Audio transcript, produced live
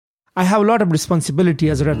I have a lot of responsibility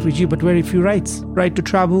as a refugee, but very few rights. Right to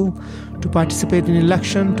travel, to participate in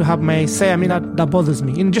election, to have my say. I mean, that bothers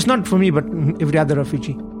me. And just not for me, but every other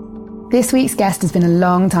refugee. This week's guest has been a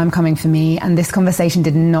long time coming for me, and this conversation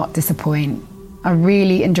did not disappoint. I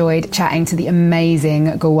really enjoyed chatting to the amazing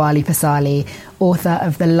Gulwali Passarlay, author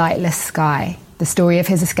of The Lightless Sky, the story of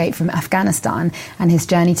his escape from Afghanistan and his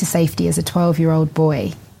journey to safety as a 12-year-old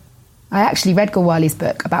boy. I actually read Gulwali's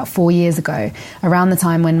book about 4 years ago, around the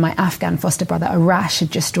time when my Afghan foster brother Arash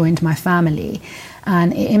had just joined my family.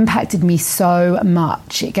 And it impacted me so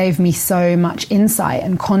much. It gave me so much insight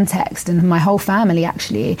and context, and my whole family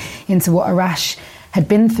actually, into what Arash had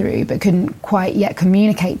been through but couldn't quite yet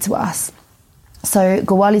communicate to us. So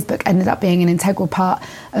Gulwali's book ended up being an integral part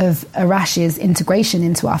of Arash's integration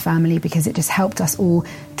into our family because it just helped us all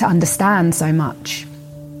to understand so much.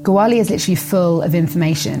 Gulwali is literally full of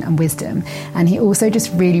information and wisdom, and he also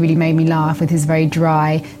just really, really made me laugh with his very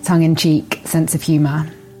dry, tongue-in-cheek sense of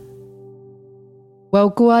humour. Well,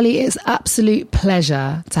 Gulwali, it's an absolute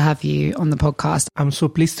pleasure to have you on the podcast. I'm so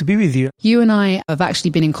pleased to be with you. You and I have actually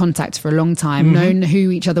been in contact for a long time, known who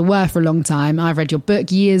each other were for a long time. I've read your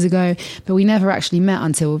book years ago, but we never actually met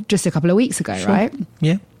until just a couple of weeks ago, right?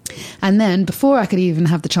 Yeah. And then before I could even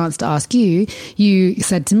have the chance to ask you, you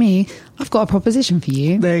said to me, I've got a proposition for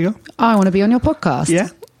you. There you go. I want to be on your podcast. Yeah.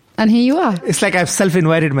 And here you are. It's like I've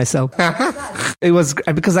self-invited myself. It was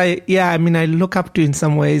because I look up to you in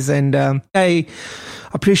some ways, and I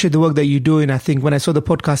appreciate the work that you do. And I think when I saw the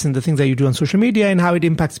podcast and the things that you do on social media and how it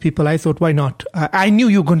impacts people, I thought, why not? I knew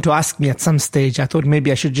you were going to ask me at some stage. I thought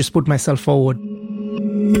maybe I should just put myself forward.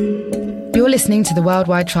 You're listening to the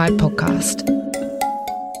Worldwide Tribe podcast.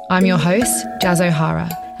 I'm your host, Jazz O'Hara,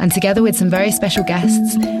 and together with some very special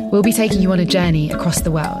guests, we'll be taking you on a journey across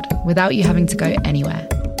the world without you having to go anywhere.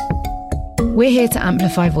 We're here to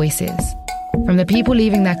amplify voices, from the people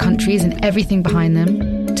leaving their countries and everything behind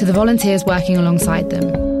them, to the volunteers working alongside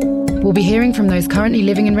them. We'll be hearing from those currently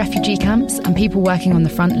living in refugee camps and people working on the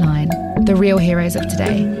front line, the real heroes of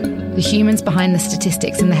today, the humans behind the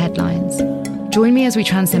statistics and the headlines. Join me as we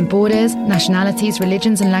transcend borders, nationalities,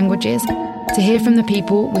 religions and languages to hear from the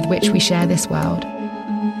people with which we share this world,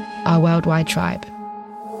 our worldwide tribe.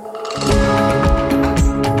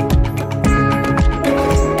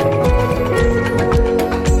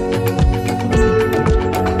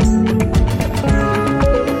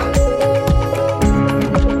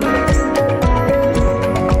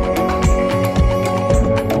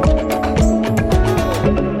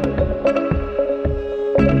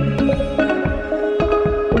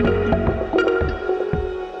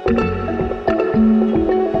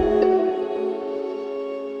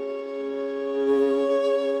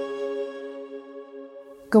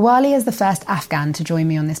 Gulwali is the first Afghan to join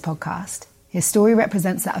me on this podcast. His story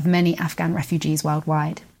represents that of many Afghan refugees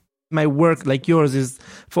worldwide. My work, like yours, is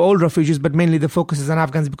for all refugees, but mainly the focus is on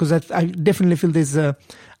Afghans because I definitely feel there's a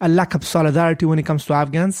lack of solidarity when it comes to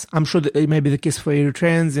Afghans. I'm sure that it may be the case for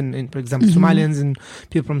Eritreans and for example, Somalians and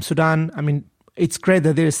people from Sudan. I mean, it's great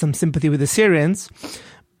that there is some sympathy with the Syrians,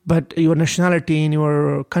 but your nationality in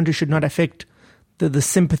your country should not affect the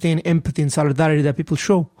sympathy and empathy and solidarity that people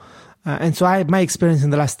show. And so my experience in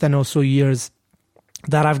the last 10 or so years,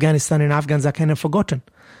 that Afghanistan and Afghans are kind of forgotten.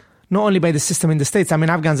 Not only by the system in the States. I mean,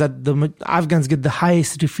 Afghans get the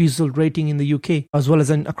highest refusal rating in the UK, as well as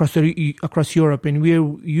across Europe. And we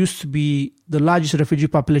used to be the largest refugee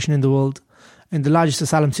population in the world and the largest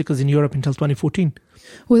asylum seekers in Europe until 2014.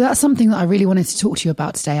 Well, that's something that I really wanted to talk to you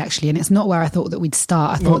about today, actually. And it's not where I thought that we'd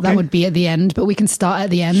start. I thought that would be at the end, but we can start at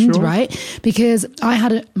the end, right? Because I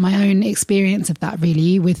had my own experience of that,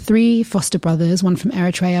 really, with 3 foster brothers, one from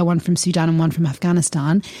Eritrea, one from Sudan, and one from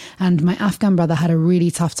Afghanistan. And my Afghan brother had a really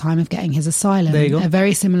tough time of getting his asylum. There you go. A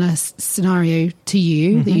very similar scenario to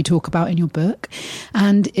you that you talk about in your book.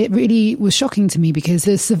 And it really was shocking to me because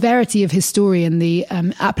the severity of his story and the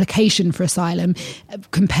application for asylum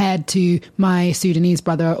compared to my Sudanese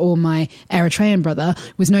brother or my Eritrean brother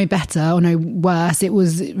was no better or no worse. It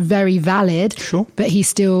was very valid, but he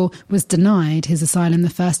still was denied his asylum the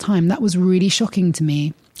first time. That was really shocking to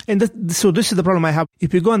me. And so this is the problem I have.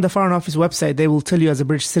 If you go on the Foreign Office website, they will tell you as a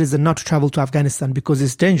British citizen not to travel to Afghanistan because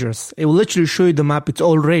it's dangerous. It will literally show you the map. It's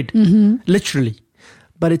all red, literally.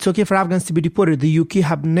 But it's okay for Afghans to be deported. The UK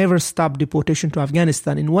have never stopped deportation to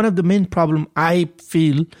Afghanistan. And one of the main problems I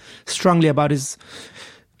feel strongly about is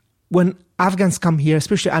when Afghans come here,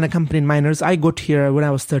 especially unaccompanied minors. I got here when I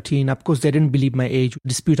was 13. Of course, they didn't believe my age,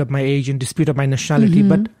 dispute of my age and dispute of my nationality.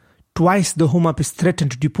 But twice the Home Office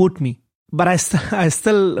threatened to deport me. But I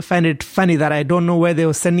still find it funny that I don't know where they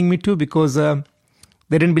were sending me to because the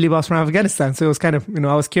they didn't believe I was from Afghanistan. So it was kind of,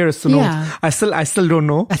 I was curious to know. I still don't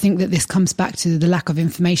know. I think that this comes back to the lack of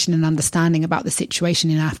information and understanding about the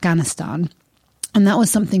situation in Afghanistan. And that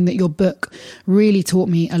was something that your book really taught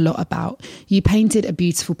me a lot about. You painted a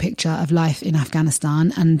beautiful picture of life in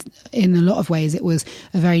Afghanistan, and in a lot of ways it was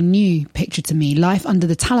a very new picture to me. Life under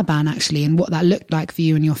the Taliban, actually, and what that looked like for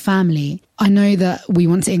you and your family. I know that we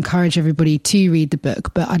want to encourage everybody to read the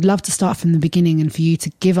book, but I'd love to start from the beginning and for you to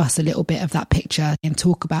give us a little bit of that picture and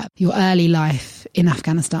talk about your early life in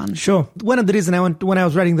Afghanistan. Sure. One of the reasons when I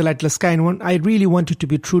was writing The Lightless Sky, I really wanted to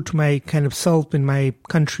be true to my kind of self in my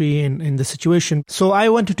country and in the situation. So I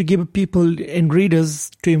wanted to give people and readers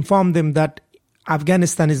to inform them that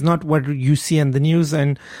Afghanistan is not what you see in the news,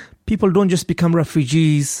 and people don't just become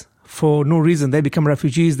refugees for no reason. They become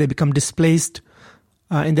refugees, they become displaced,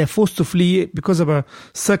 and they're forced to flee because of a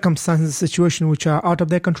circumstances, situation which are out of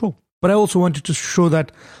their control. But I also wanted to show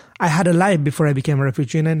that I had a life before I became a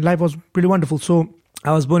refugee, and life was pretty wonderful. So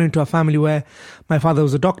I was born into a family where my father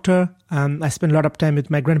was a doctor. I spent a lot of time with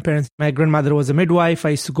my grandparents. My grandmother was a midwife. I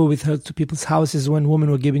used to go with her to people's houses when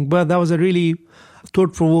women were giving birth. That was a really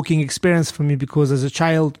thought-provoking experience for me, because as a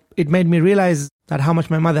child, it made me realize that how much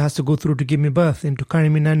my mother has to go through to give me birth and to carry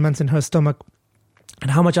me 9 months in her stomach, and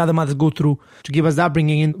how much other mothers go through to give us that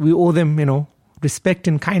upbringing. And we owe them, respect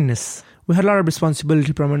and kindness. We had a lot of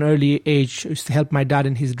responsibility from an early age. I used to help my dad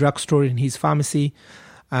in his drugstore, in his pharmacy.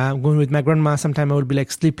 Going with my grandma, sometimes I would be like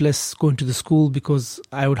sleepless going to the school because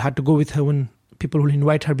I would have to go with her when people would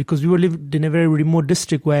invite her, because we lived in a very remote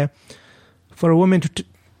district where for a woman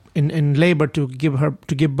in labor to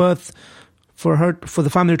give birth, for the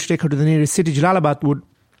family to take her to the nearest city, Jalalabad, would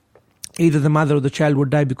either the mother or the child would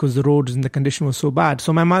die because the roads and the condition was so bad.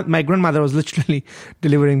 So my grandmother was literally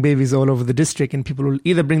delivering babies all over the district, and people will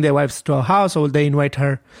either bring their wives to our house or they invite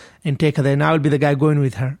her and take her there. And I would be the guy going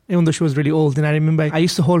with her, even though she was really old. And I remember I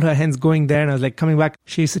used to hold her hands going there, and I was like coming back.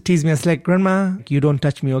 She used to tease me. I was like, "Grandma, you don't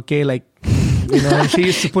touch me, okay?" Like, and she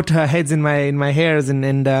used to put her heads in my hairs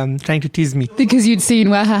and trying to tease me, because you'd seen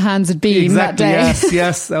where her hands had been. Exactly, that day.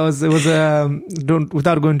 Yes. It was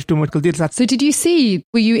without going into too much details. So did you see?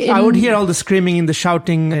 Were you? I would hear all the screaming and the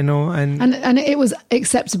shouting, and it was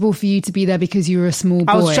acceptable for you to be there because you were a small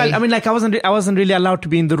boy. I was child. I wasn't really allowed to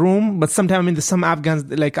be in the room, but sometimes some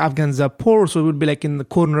Afghans are poor, so it would be like in the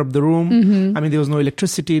corner of the room. Mm-hmm. There was no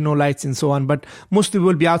electricity, no lights, and so on. But mostly we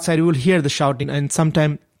will be outside. We will hear the shouting, and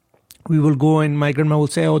sometimes we will go and my grandma will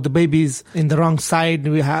say, "Oh, the baby's in the wrong side.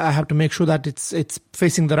 I have to make sure that it's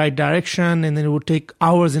facing the right direction." And then it would take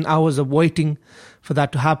hours and hours of waiting for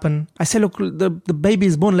that to happen. I said, "Look, the baby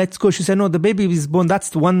is born. Let's go." She said, "No, the baby is born.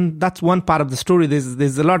 That's one part of the story.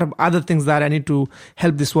 There's a lot of other things that I need to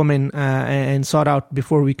help this woman and sort out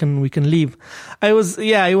before we can leave." It was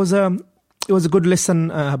a good lesson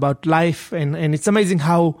about life, and it's amazing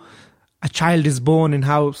how a child is born and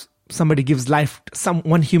how somebody gives life,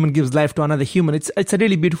 one human gives life to another human. It's a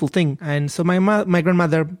really beautiful thing. And so my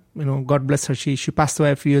grandmother, God bless her, she passed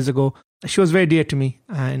away a few years ago. She was very dear to me,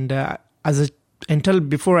 and until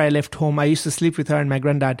before I left home, I used to sleep with her and my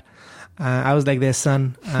granddad. I was like their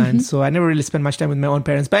son, and so I never really spent much time with my own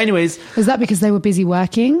parents. But anyways, was that because they were busy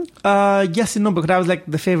working? Yes and no, because I was like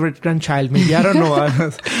the favorite grandchild. Maybe I don't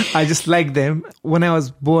know. I just liked them. When I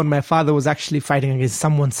was born, my father was actually fighting against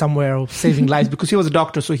someone somewhere or saving lives, because he was a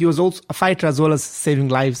doctor, so he was also a fighter as well as saving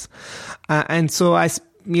lives. And so I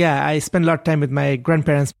spent a lot of time with my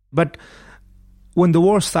grandparents. But when the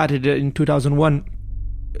war started in 2001,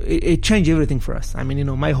 it changed everything for us.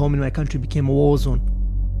 My home in my country became a war zone.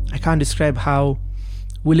 I can't describe how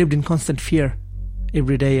we lived in constant fear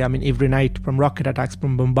every day. Every night, from rocket attacks,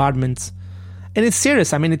 from bombardments. And it's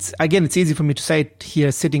serious. It's easy for me to say it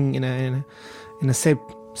here, sitting in a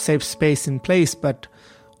safe space and place. But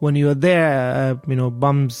when you are there,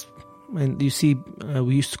 bombs, and you see,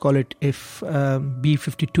 we used to call it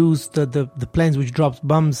B-52s, the planes which dropped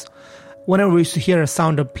bombs. Whenever we used to hear a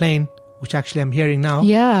sound of plane, which actually I'm hearing now.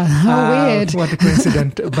 Yeah, how weird. What a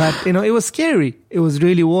coincidence. But, it was scary. It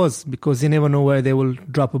really was, because you never know where they will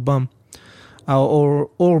drop a bomb.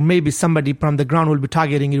 Or maybe somebody from the ground will be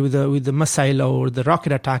targeting it with the missile or the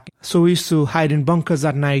rocket attack. So we used to hide in bunkers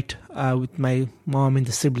at night with my mom and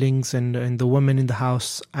the siblings and the women in the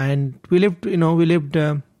house. And we lived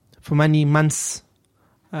for many months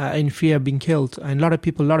in fear of being killed. And a lot of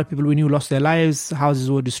people we knew lost their lives. Houses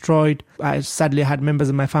were destroyed. Sadly, I had members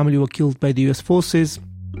of my family who were killed by the US forces.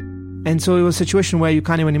 And so it was a situation where you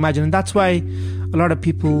can't even imagine. And that's why a lot of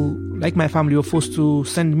people, like my family, were forced to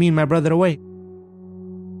send me and my brother away.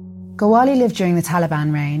 Gulwali lived during the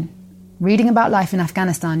Taliban reign. Reading about life in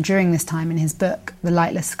Afghanistan during this time in his book, The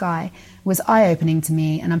Lightless Sky, was eye-opening to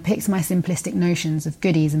me and unpicked my simplistic notions of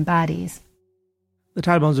goodies and baddies. The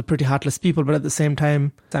Taliban were pretty heartless people, but at the same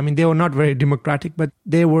time, they were not very democratic, but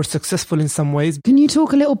they were successful in some ways. Can you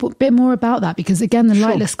talk a little bit more about that? Because again, The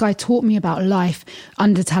Lightless Sky taught me about life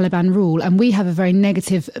under Taliban rule, and we have a very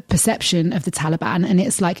negative perception of the Taliban, and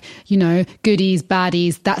it's like, goodies,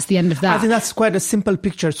 baddies, that's the end of that. I think that's quite a simple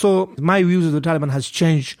picture. So my views of the Taliban has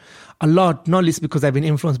changed a lot, not least because I've been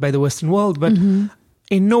influenced by the Western world, but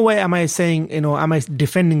in no way am I saying, am I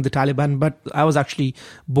defending the Taliban, but I was actually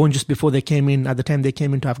born just before they came in, at the time they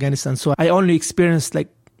came into Afghanistan. So I only experienced like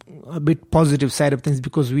a bit positive side of things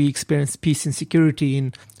because we experienced peace and security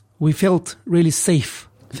and we felt really safe.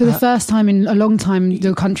 For the first time in a long time,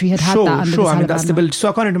 the country had that under the Taliban. That stability. So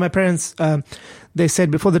according to my parents, they said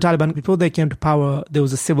before they came to power, there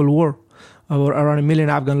was a civil war. Around 1 million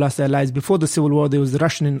Afghans lost their lives. Before the civil war, there was the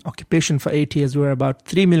Russian occupation for 8 years where about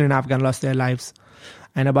 3 million Afghans lost their lives.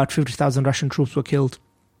 And about 50,000 Russian troops were killed.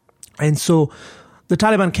 And so the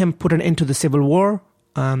Taliban put an end to the civil war.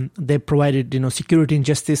 They provided, security and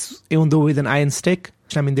justice, even though with an iron stick.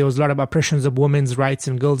 There was a lot of oppressions of women's rights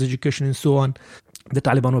and girls' education and so on. The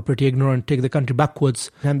Taliban were pretty ignorant, take the country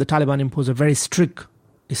backwards. And the Taliban imposed a very strict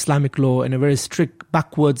Islamic law and a very strict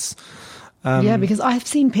backwards... because I've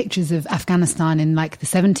seen pictures of Afghanistan in like the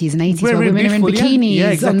 70s and 80s where women are in bikinis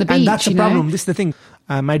exactly. on the beach. And that's the problem. This is the thing.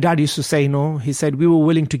 My dad used to say, he said, we were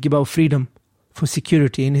willing to give our freedom for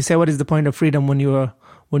security. And he said, what is the point of freedom when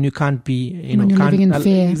you can't be, when you're living in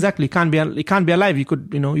fear? Exactly. You can't be alive. You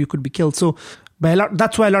could be killed. So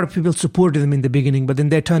that's why a lot of people supported them in the beginning, but then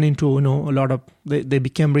they turn into, they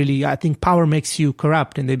became really, I think power makes you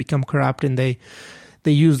corrupt and they become corrupt and they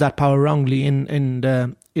use that power wrongly.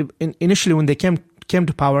 And initially when they came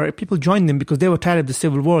to power, people joined them because they were tired of the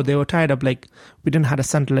civil war. They were tired of we didn't have a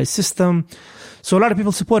centralized system. So a lot of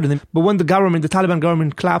people supported them. But when the Taliban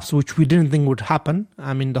government collapsed, which we didn't think would happen,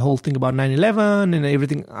 the whole thing about 9/11 and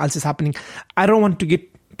everything else is happening. I don't want to get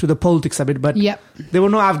to the politics of it, but there were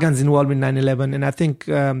no Afghans involved in 9/11. And I think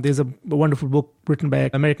there's a wonderful book written by an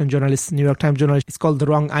American journalist, New York Times journalist. It's called The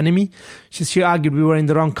Wrong Enemy. She argued we were in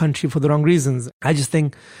the wrong country for the wrong reasons. I just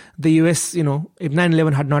think the US, if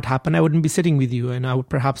 9/11 had not happened, I wouldn't be sitting with you. And I would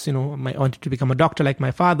perhaps, I wanted to become a doctor like my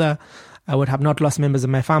father. I would have not lost members of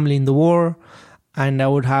my family in the war. And I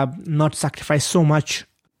would have not sacrificed so much.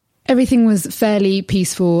 Everything was fairly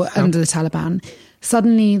peaceful under the Taliban.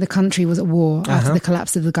 Suddenly, the country was at war after the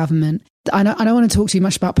collapse of the government. I don't want to talk too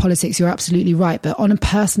much about politics. You're absolutely right. But on a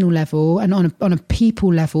personal level and on a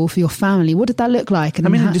people level for your family, what did that look like? And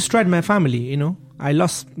it destroyed my family, I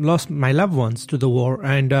lost my loved ones to the war.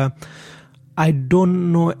 And I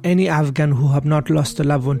don't know any Afghan who have not lost a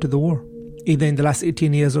loved one to the war, either in the last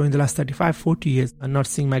 18 years or in the last 35, 40 years. I'm not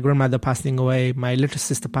seeing my grandmother passing away. My little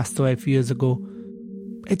sister passed away a few years ago.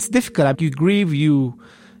 It's difficult. You grieve,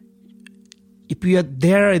 if you are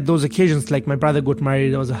there at those occasions, like my brother got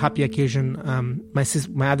married, it was a happy occasion.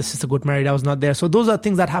 My other sister got married, I was not there. So those are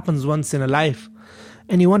things that happens once in a life.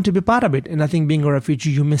 And you want to be part of it. And I think being a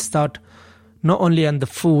refugee, you missed out not only on the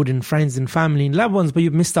food and friends and family and loved ones, but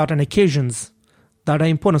you missed out on occasions that are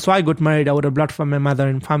important. So I got married, I would have loved for my mother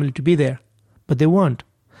and family to be there. But they weren't.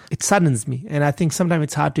 It saddens me. And I think sometimes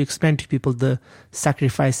it's hard to explain to people the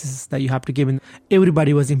sacrifices that you have to give. And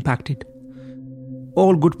everybody was impacted.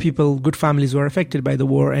 All good people, good families were affected by the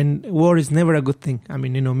war. And war is never a good thing.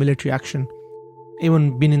 Military action.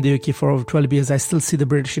 Even being in the UK for over 12 years, I still see the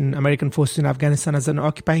British and American forces in Afghanistan as an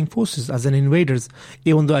occupying forces, as an invaders.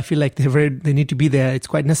 Even though I feel like they need to be there, it's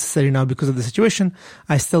quite necessary now because of the situation.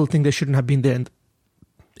 I still think they shouldn't have been there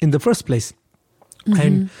in the first place.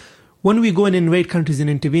 And when we go and invade countries and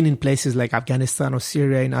intervene in places like Afghanistan or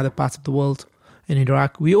Syria and other parts of the world, in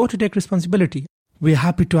Iraq, we ought to take responsibility. We're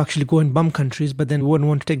happy to actually go and bomb countries, but then we wouldn't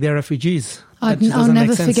want to take their refugees. I'll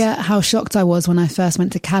never forget how shocked I was when I first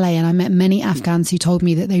went to Calais and I met many Afghans who told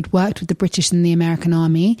me that they'd worked with the British and the American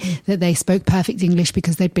army, that they spoke perfect English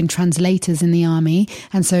because they'd been translators in the army.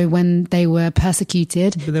 And so when they were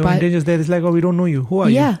persecuted... But they were in danger there. It's like, we don't know you. Who are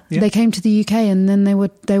you? Yeah, they came to the UK and then they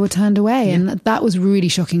were turned away. Yeah. And that was really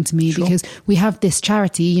shocking to me because we have this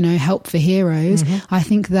charity, Help for Heroes. I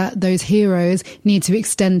think that those heroes need to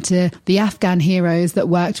extend to the Afghan heroes that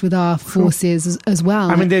worked with our forces as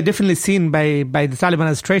well. They're definitely seen by the Taliban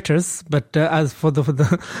as traitors, but as for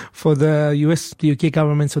the US, the UK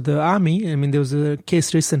governments or the army, there was a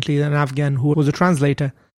case recently, an Afghan who was a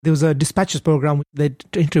translator. There was a dispatches program that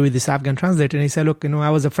interviewed this Afghan translator, and he said, look, I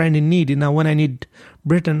was a friend in need. When I need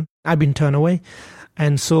Britain, I've been turned away.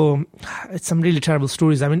 And so it's some really terrible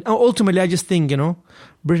stories. Ultimately, I just think,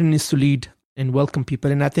 Britain needs to lead. and welcome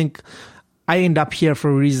people. And I think I end up here for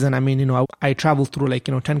a reason. I mean, I traveled through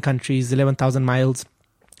 10 countries, 11,000 miles.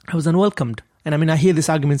 I was unwelcomed. And I mean, I hear these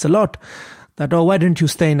arguments a lot that, why didn't you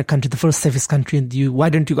stay in a country, the first safest country? And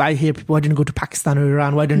I hear people, why didn't you go to Pakistan or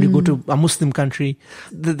Iran? Why didn't you go to a Muslim country?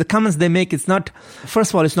 The comments they make, it's not,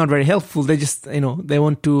 first of all, it's not very helpful. They just, they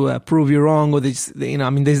want to prove you wrong, or they just,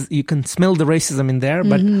 you can smell the racism in there.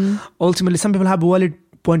 But ultimately, some people have a valid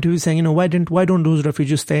point of view saying, why don't those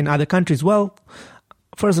refugees stay in other countries? Well,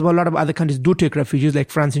 first of all, a lot of other countries do take refugees,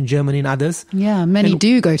 like France and Germany and others. Yeah, many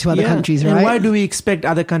do go to other countries, right? And why do we expect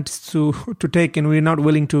other countries to take, and we're not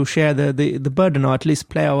willing to share the burden, or at least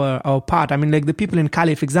play our part? I mean, like the people in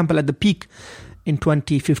Cali, for example, at the peak in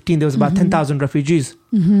 2015, there was about 10,000 refugees.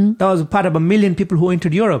 That was part of 1 million people who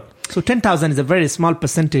entered Europe. So 10,000 is a very small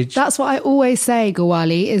percentage. That's what I always say,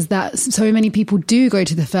 Gulwali, is that so many people do go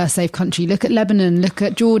to the first safe country. Look at Lebanon, look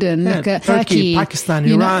at Jordan, look at Turkey, Pakistan,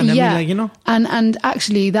 Iran. And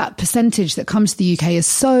actually that percentage that comes to the UK is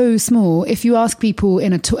so small. If you ask people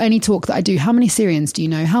in any talk that I do, how many Syrians do you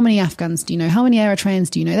know? How many Afghans do you know? How many Eritreans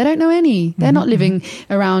do you know? They don't know any. They're not living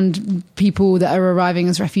around people that are arriving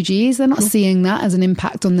as refugees. They're not seeing that as an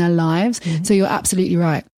impact on their lives. So you're absolutely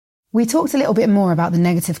right. We talked a little bit more about the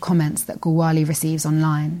negative comments that Gulwali receives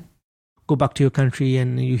online. Go back to your country,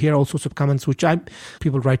 and you hear all sorts of comments, which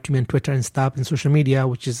people write to me on Twitter and stuff, and social media,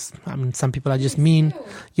 which is, some people are just mean.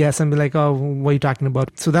 Yeah, some be like, oh, what are you talking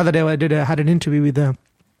about? So the other day I had an interview with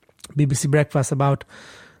BBC Breakfast about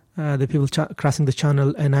the people crossing the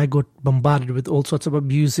channel, and I got bombarded with all sorts of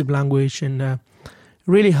abusive language and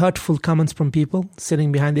really hurtful comments from people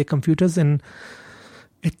sitting behind their computers, and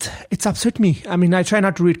it's upset me. I mean, I try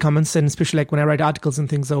not to read comments, and especially like when I write articles and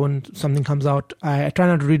things, or when something comes out, I try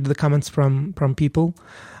not to read the comments from people.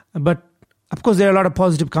 But of course, there are a lot of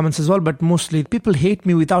positive comments as well, but mostly people hate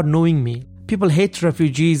me without knowing me. People hate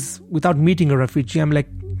refugees without meeting a refugee. I'm like,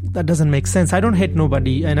 that doesn't make sense. I don't hate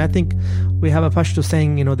nobody. And I think we have a Pashto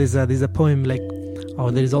saying, there's a poem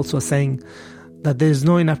there is also a saying that there's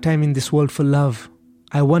no enough time in this world for love.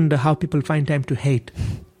 I wonder how people find time to hate.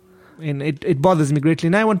 And it bothers me greatly.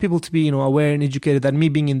 And I want people to be, aware and educated that me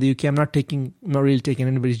being in the UK, I'm not really taking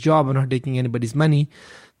anybody's job. I'm not taking anybody's money.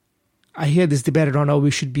 I hear this debate around, we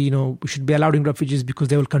should be allowing refugees because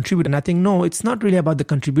they will contribute. And I think, no, it's not really about the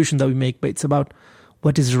contribution that we make, but it's about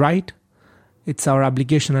what is right. It's our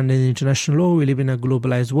obligation under the international law. We live in a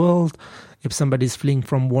globalized world. If somebody is fleeing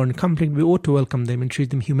from war and conflict, we ought to welcome them and treat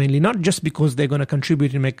them humanely, not just because they're going to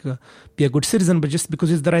contribute and be a good citizen, but just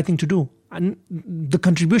because it's the right thing to do. And the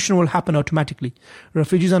contribution will happen automatically.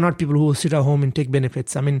 Refugees are not people who will sit at home and take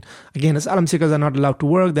benefits. I mean, again, asylum seekers are not allowed to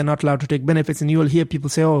work. They're not allowed to take benefits. And you will hear people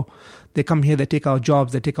say, they come here, they take our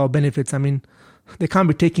jobs, they take our benefits. I mean, they can't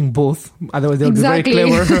be taking both. Otherwise, they'll be very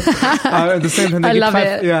clever. At the same time, they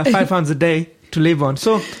get £5 a day to live on.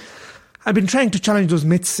 So I've been trying to challenge those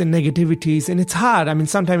myths and negativities, and it's hard. I mean,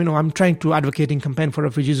 sometimes, I'm trying to advocate and campaign for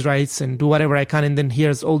refugees' rights and do whatever I can, and then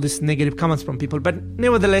here's all these negative comments from people. But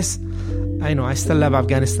nevertheless, I still love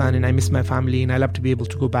Afghanistan, and I miss my family, and I love to be able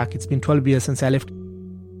to go back. It's been 12 years since I left.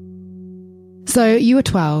 So you were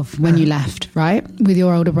 12 when you left, right? With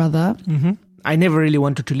your older brother? Mm-hmm. I never really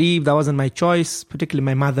wanted to leave. That wasn't my choice. Particularly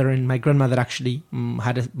my mother and my grandmother actually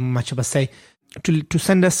had much of a say. To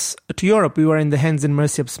send us to Europe, we were in the hands and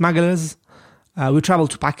mercy of smugglers. We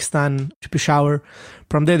traveled to Pakistan, to Peshawar.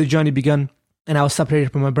 From there, the journey began, and I was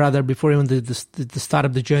separated from my brother before even the start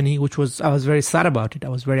of the journey, I was very sad about it. I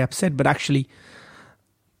was very upset, but actually,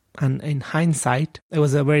 and in hindsight, it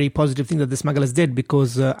was a very positive thing that the smugglers did,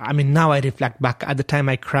 because, now I reflect back. At the time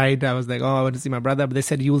I cried. I was like, I want to see my brother. But they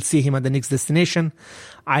said, you will see him at the next destination.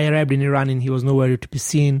 I arrived in Iran and he was nowhere to be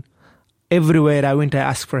seen. Everywhere I went, I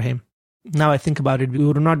asked for him. Now I think about it, we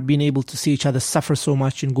would have not been able to see each other suffer so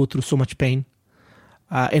much and go through so much pain.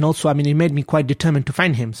 And also, it made me quite determined to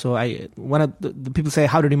find him. So one of the people say,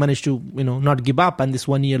 how did he manage to, not give up on this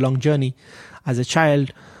 1 year long journey as a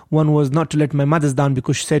child? One was not to let my mother down,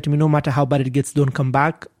 because she said to me, no matter how bad it gets, don't come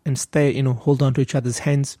back, and stay, hold on to each other's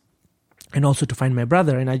hands. And also to find my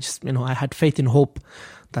brother. And I just, I had faith and hope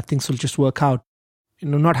that things will just work out.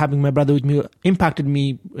 Not having my brother with me impacted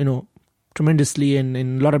me, tremendously in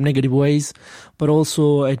a lot of negative ways, but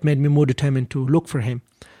also it made me more determined to look for him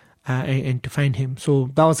and to find him. So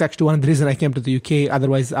that was actually one of the reasons I came to the UK.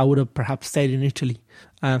 Otherwise, I would have perhaps stayed in Italy.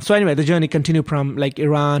 So anyway, the journey continued from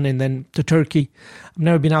Iran and then to Turkey. I've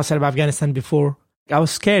never been outside of Afghanistan before. I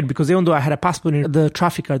was scared because even though I had a passport, the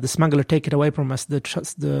trafficker, the smuggler, take it away from us.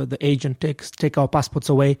 The agent take our passports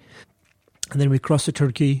away, and then we crossed to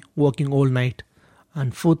Turkey, walking all night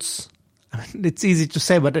on foot. It's easy to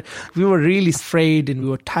say, but we were really afraid and we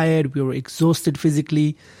were tired. We were exhausted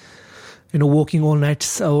physically. walking all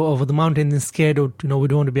night over the mountains and scared, or, we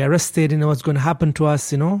don't want to be arrested, what's going to happen to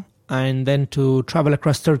us, and then to travel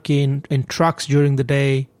across Turkey in trucks during the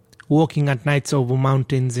day, walking at nights over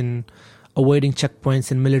mountains and avoiding checkpoints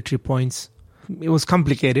and military points. It was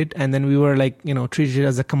complicated, and then we were treated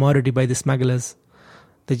as a commodity by the smugglers.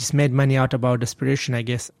 They just made money out of our desperation, I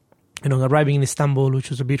guess. Arriving in Istanbul, which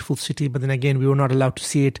was a beautiful city, but then again, we were not allowed to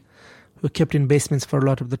see it. We were kept in basements for a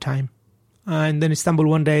lot of the time. And then Istanbul,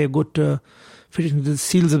 one day I got fit into the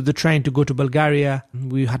seals of the train to go to Bulgaria.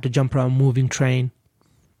 We had to jump around a moving train.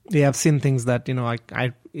 Yeah, I've seen things that,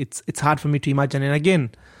 it's hard for me to imagine. And again,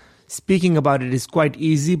 speaking about it is quite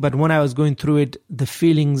easy, but when I was going through it, the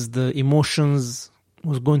feelings, the emotions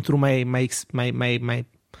was going through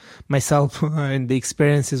myself, and the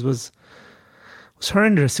experiences was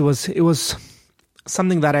horrendous. It was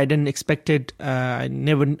something that I didn't expect it. I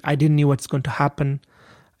didn't know what's going to happen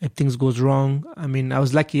if things goes wrong. I mean, I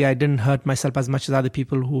was lucky I didn't hurt myself as much as other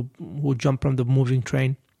people who jumped from the moving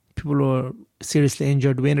train. People were seriously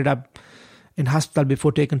injured. We ended up in hospital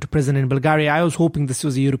before taken to prison in Bulgaria. I was hoping this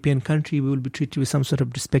was a European country. We will be treated with some sort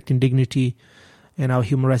of respect and dignity, and our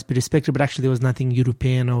human rights be respected. But actually, there was nothing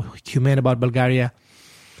European or humane about Bulgaria.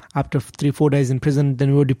 After 3-4 days in prison,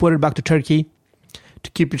 then we were deported back to Turkey.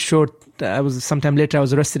 To keep it short, sometime later I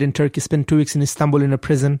was arrested in Turkey, spent 2 weeks in Istanbul in a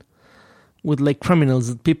prison with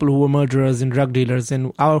criminals, people who were murderers and drug dealers,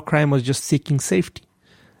 and our crime was just seeking safety.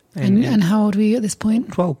 And how old were you at this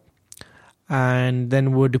point? 12. And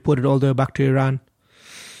then we were deported all the way back to Iran.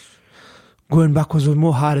 Going back was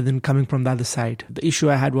more harder than coming from the other side. The issue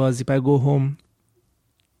I had was, if I go home,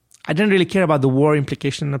 I didn't really care about the war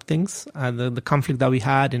implication of things, the conflict that we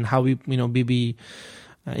had, and how we, the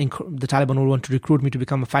Taliban will want to recruit me to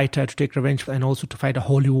become a fighter, to take revenge, and also to fight a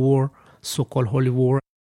holy war, so-called holy war.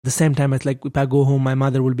 At the same time, it's like, if I go home, my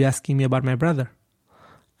mother will be asking me about my brother.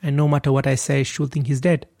 And no matter what I say, she'll think he's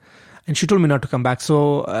dead. And she told me not to come back.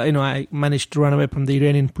 So, I managed to run away from the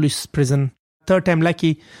Iranian police prison. Third time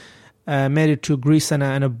lucky, made it to Greece on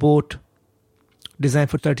a boat designed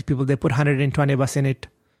for 30 people. They put 120 of us in it.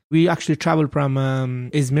 We actually traveled from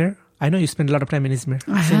Izmir. I know you spend a lot of time in Izmir.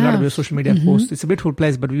 I've seen a lot of your social media posts. It's a beautiful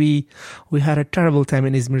place, but we had a terrible time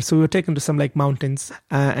in Izmir. So we were taken to some mountains.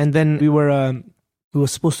 And then we were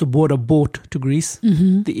supposed to board a boat to Greece.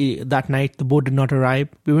 That night, the boat did not arrive.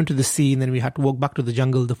 We went to the sea, and then we had to walk back to the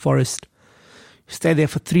jungle, the forest. We stayed there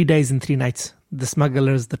for 3 days and 3 nights. The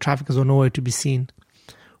smugglers, the traffickers were nowhere to be seen.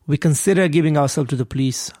 We considered giving ourselves to the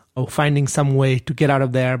police or finding some way to get out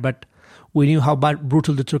of there, but we knew how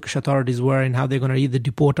brutal the Turkish authorities were and how they're going to either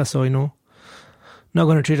deport us or, not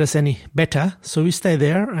going to treat us any better. So we stayed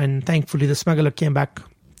there, and thankfully the smuggler came back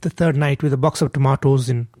the third night with a box of tomatoes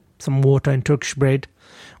and some water and Turkish bread,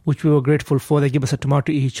 which we were grateful for. They give us a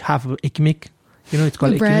tomato each, half of ekmek. It's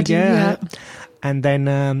called bread, ekmek. Yeah. And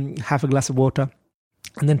then half a glass of water.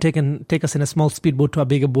 And then take us in a small speedboat to a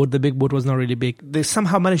bigger boat. The big boat was not really big. They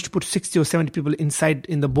somehow managed to put 60 or 70 people inside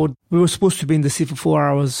in the boat. We were supposed to be in the sea for 4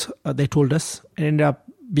 hours, they told us. And ended up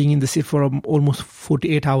being in the sea for almost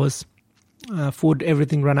 48 hours. Food,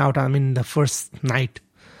 everything ran out, the first night.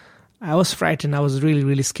 I was frightened. I was really,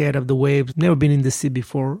 really scared of the waves. Never been in the sea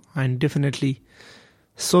before, and definitely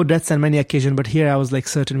saw deaths on many occasions. But here I was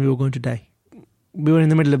certain we were going to die. We were in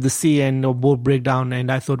the middle of the sea, and our boat broke down,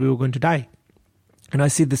 and I thought we were going to die. And I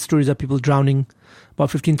see the stories of people drowning.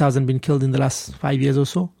 About 15,000 been killed in the last 5 years or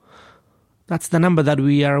so. That's the number that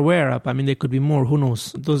we are aware of. There could be more. Who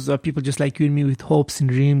knows? Those are people just like you and me with hopes and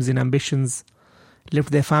dreams and ambitions,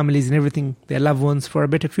 left their families and everything, their loved ones, for a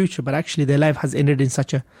better future. But actually their life has ended in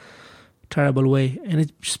such a terrible way, and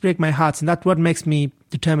it just breaks my heart. And that's what makes me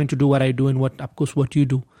determined to do what I do, and what you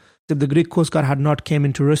do. If the Greek Coast Guard had not came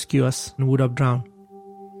in to rescue us, we would have drowned.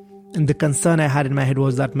 And the concern I had in my head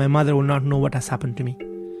was that my mother will not know what has happened to me.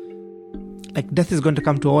 Death is going to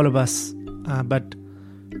come to all of us, but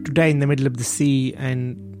to die in the middle of the sea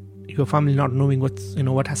and your family not knowing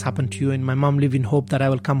what has happened to you, and my mom living hope that I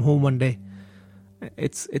will come home one day,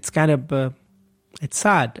 it's kind of it's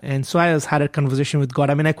sad. And so I had a conversation with God.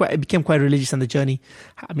 I became quite religious on the journey.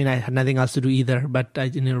 I had nothing else to do either, but I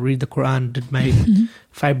read the Quran, did my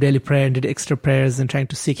 5 daily prayer, and did extra prayers, and trying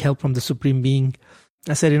to seek help from the Supreme Being.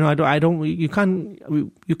 I said, you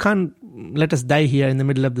can't let us die here in the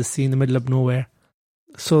middle of the sea, in the middle of nowhere.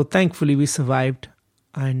 So thankfully we survived,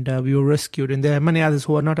 and we were rescued. And there are many others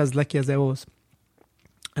who are not as lucky as I was.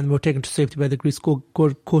 And we were taken to safety by the Greece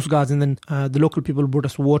Coast Guards, and then the local people brought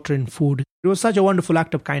us water and food. It was such a wonderful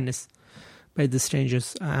act of kindness by the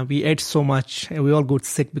strangers. We ate so much, and we all got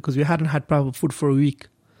sick because we hadn't had proper food for a week.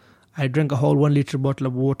 I drank a whole 1 liter bottle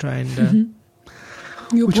of water, and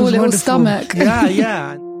your poor little stomach.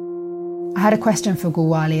 Yeah. I had a question for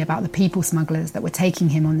Gulwali about the people smugglers that were taking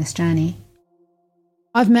him on this journey.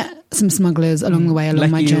 I've met some smugglers along the way,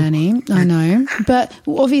 along my journey. I know. But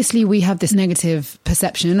obviously we have this negative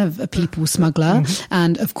perception of a people smuggler.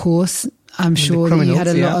 And of course, I'm sure that you had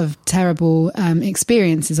a lot of terrible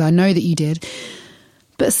experiences. I know that you did.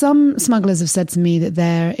 But some smugglers have said to me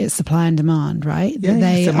that it's supply and demand, right? Yeah,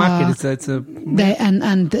 that it's a market.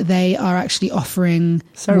 And that they are actually offering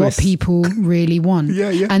service. What people really want.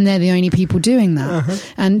 Yeah. And they're the only people doing that.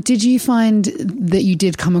 And did you find that you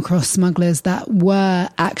did come across smugglers that were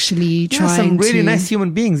actually trying some really nice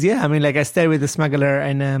human beings, I mean, like I stayed with a smuggler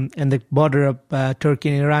in the border of Turkey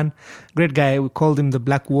and Iran. Great guy. We called him the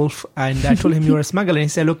Black Wolf. And I told him, you're a smuggler. And he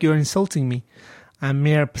said, look, you're insulting me. I'm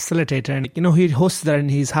mere facilitator. And, he hosted her in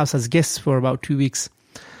his house as guests for about 2 weeks.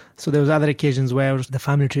 So there was other occasions where the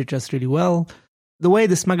family treated us really well. The way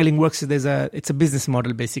the smuggling works is it's a business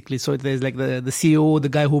model, basically. So there's like the CEO, the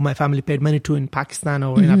guy who my family paid money to in Pakistan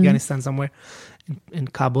or in Afghanistan somewhere, in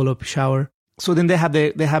Kabul or Peshawar. So then they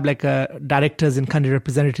have like directors and country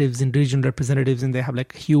representatives and regional representatives, and they have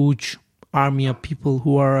like a huge army of people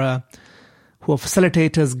who are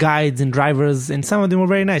facilitators, guides and drivers, and some of them were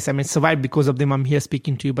very nice. I mean, survived because of them. I'm here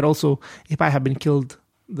speaking to you, but also if I have been killed,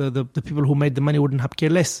 the people who made the money wouldn't have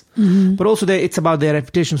cared less. But also it's about their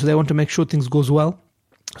reputation, so they want to make sure things goes well.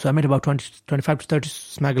 So I met about 25 to 30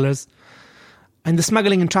 smugglers. And the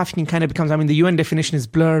smuggling and trafficking kind of becomes, the UN definition is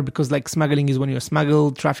blurred because like smuggling is when you're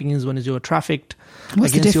smuggled, trafficking is when you're trafficked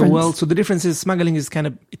against your will. So the difference is smuggling is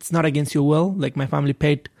it's not against your will. Like my family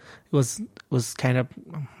paid, it was kind of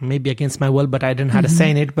maybe against my will, but I didn't have a say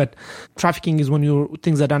in it. But trafficking is when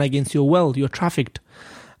things are done against your will, you're trafficked.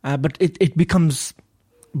 But it becomes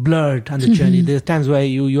blurred on the journey. There's times where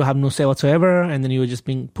you have no say whatsoever, and then you're just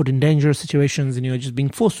being put in dangerous situations, and you're just being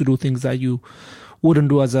forced to do things that you wouldn't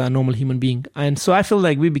do as a normal human being. And so I feel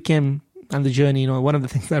like we became, on the journey, one of the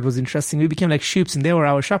things that was interesting, we became like sheep, and they were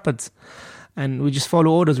our shepherds. And we just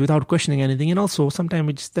follow orders without questioning anything. And also, sometimes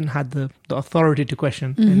we just didn't have the authority to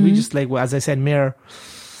question. And we just as I said, mere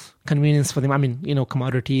convenience for them.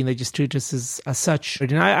 Commodity, and they just treat us as such.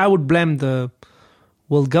 And I would blame the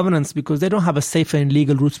world governance because they don't have a safe and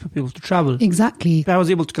legal routes for people to travel. Exactly. If I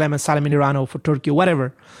was able to claim asylum in Iran or for Turkey or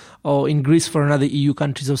whatever, or in Greece for another EU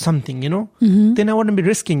countries or something, then I wouldn't be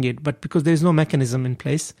risking it. But because there's no mechanism in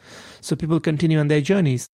place, so people continue on their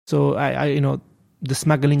journeys. So the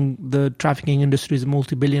smuggling, the trafficking industry is a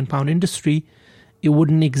multi-billion pound industry. It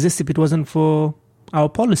wouldn't exist if it wasn't for our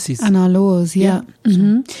policies. And our laws,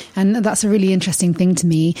 And that's a really interesting thing to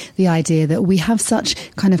me, the idea that we have such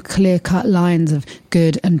kind of clear-cut lines of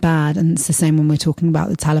good and bad. And it's the same when we're talking about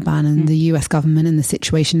the Taliban and the US government and the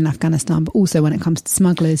situation in Afghanistan. But also when it comes to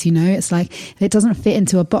smugglers, it's like it doesn't fit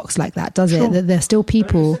into a box like that, does it? That they're still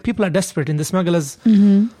people. People are desperate, and the smugglers...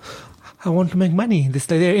 I want to make money.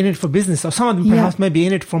 They're in it for business, or some of them perhaps may be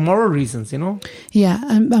in it for moral reasons, Yeah,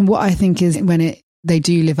 and what I think is when they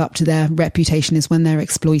do live up to their reputation is when they're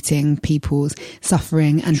exploiting people's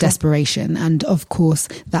suffering and desperation. And of course,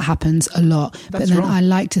 that happens a lot. But then I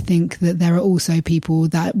like to think that there are also people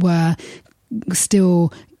that were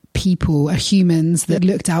still people, humans that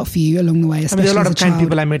looked out for you along the way, especially there are a lot of kind child.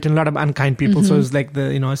 people I met and a lot of unkind people. So it's like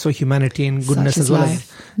I saw humanity and goodness as well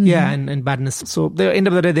as and badness. So at the end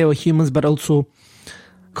of the day, they were humans, but also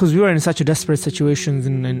because we were in such a desperate situations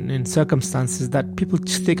and circumstances that people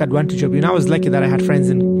just take advantage of you. And I was lucky that I had friends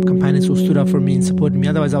and companions who stood up for me and supported me.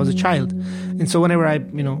 Otherwise, I was a child. And so whenever I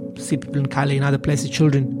see people in Cali and other places,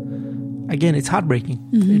 children, again, it's heartbreaking.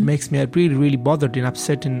 It makes me really, really bothered and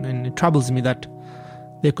upset, and it troubles me that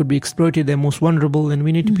they could be exploited, they're most vulnerable, and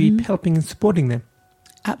we need to be helping and supporting them.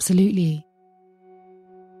 Absolutely.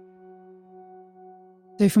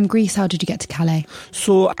 So from Greece, how did you get to Calais?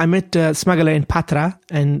 So I met a smuggler in Patra,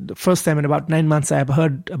 and the first time in about 9 months I have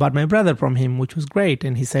heard about my brother from him, which was great.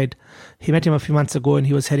 And he said he met him a few months ago and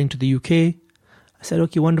he was heading to the UK. I said,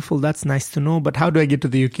 okay, wonderful, that's nice to know, but how do I get to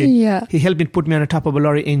the UK? Yeah. He helped me put me on the top of a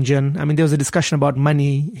lorry engine. There was a discussion about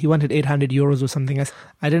money. He wanted 800 euros or something.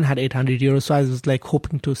 I didn't have 800 euros, so I was like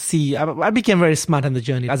hoping to see. I became very smart on the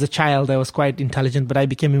journey. As a child, I was quite intelligent, but I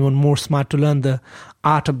became even more smart to learn the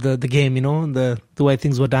art of the game, the way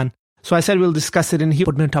things were done. So I said, we'll discuss it, and he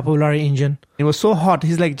put me on top of a lorry engine. It was so hot.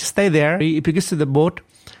 He's like, just stay there. If you get to the boat,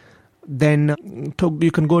 then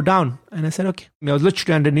you can go down. And I said, okay. I was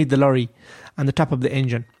literally underneath the lorry on the top of the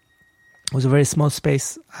engine. It was a very small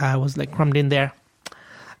space. I was like crammed in there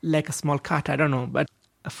like a small cat. I don't know. But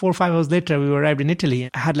 4 or 5 hours later, we arrived in Italy.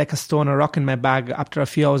 I had like a stone or rock in my bag. After a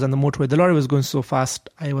few hours on the motorway, the lorry was going so fast.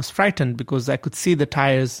 I was frightened because I could see the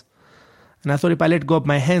tires. And I thought if I let go of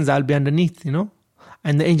my hands, I'll be underneath,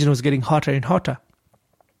 And the engine was getting hotter and hotter.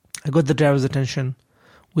 I got the driver's attention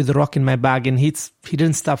with a rock in my bag, and he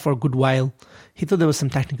didn't stop for a good while. He thought there was some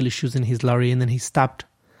technical issues in his lorry, and then he stopped.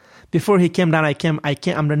 Before he came down, I came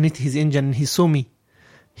underneath his engine, and he saw me.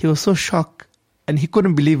 He was so shocked, and he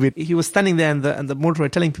couldn't believe it. He was standing there in the motorway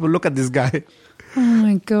telling people, look at this guy. Oh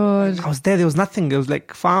my God. I was there was nothing. There was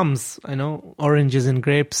like farms, oranges and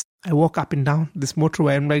grapes. I walk up and down this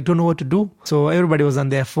motorway. I'm like, don't know what to do. So everybody was on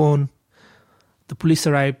their phone. The police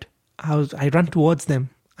arrived. I ran towards them.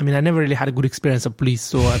 I mean, I never really had a good experience of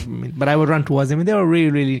police, but I would run towards them. And they were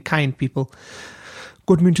really, really kind people.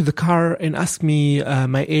 Got me into the car and asked me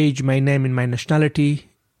my age, my name, and my nationality.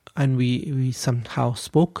 And we somehow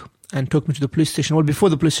spoke and took me to the police station. Well, before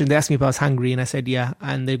the police station, they asked me if I was hungry, and I said, yeah.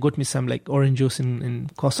 And they got me some like orange juice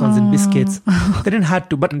and croissants and biscuits. They didn't have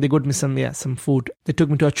to, but they got me some food. They took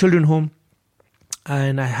me to a children's home,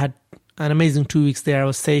 and I had an amazing 2 weeks there. I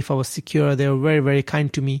was safe. I was secure. They were very, very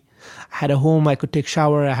kind to me. I had a home. I could take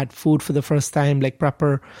shower. I had food for the first time, like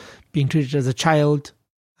proper, being treated as a child.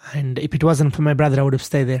 And if it wasn't for my brother, I would have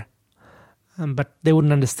stayed there. But they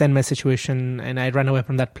wouldn't understand my situation, and I ran away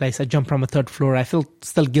from that place. I jumped from a third floor. I feel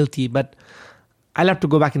still guilty, but I love to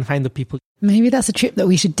go back and find the people. Maybe that's a trip that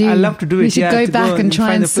we should do. I love to do it. We should go back and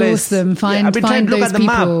try and source them, find those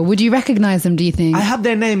people. Would you recognize them, do you think? I have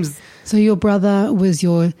their names. So your brother was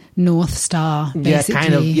your North Star,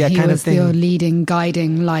 basically. He was your leading,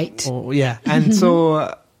 guiding light. Oh, yeah. And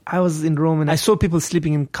so I was in Rome, and I saw people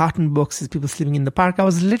sleeping in carton boxes, people sleeping in the park. I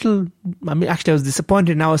was I was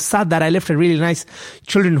disappointed, and I was sad that I left a really nice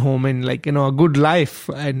children's home and a good life.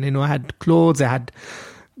 And, I had clothes, I had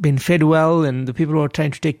been fed well, and the people were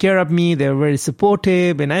trying to take care of me. They were very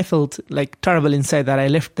supportive, and I felt terrible inside that I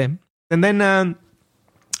left them. And then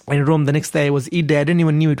in Rome, the next day was Eid day. I didn't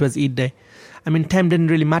even knew it was Eid day. I mean, time didn't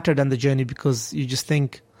really matter on the journey, because you just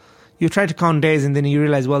think, you try to count days, and then you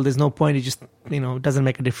realize, well, there's no point. It just, it doesn't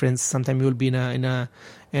make a difference. Sometimes you will be in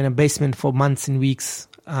a basement for months and weeks.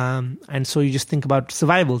 And so you just think about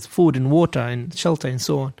survivals, food and water and shelter and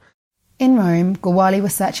so on. In Rome, Gulwali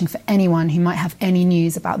was searching for anyone who might have any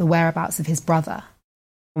news about the whereabouts of his brother.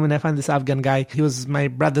 When I found this Afghan guy, he was my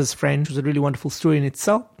brother's friend. It was a really wonderful story in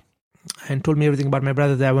itself, and told me everything about my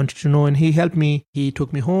brother that I wanted to know. And he helped me. He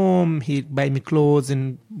took me home. He buy me clothes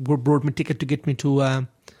and brought me ticket to get me to...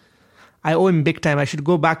 I owe him big time. I should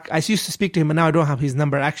go back. I used to speak to him, but now I don't have his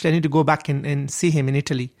number. Actually, I need to go back and see him in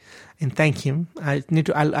Italy and thank him.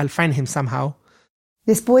 I'll find him somehow.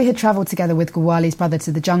 This boy had travelled together with Gulwali's brother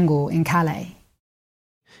to the jungle in Calais.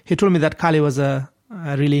 He told me that Calais was a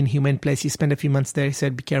really inhumane place. He spent a few months there. He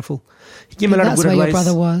said, be careful. He gave me a lot of good advice. That's where your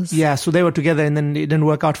brother was? Yeah, so they were together, and then it didn't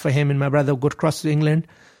work out for him, and my brother got across to England.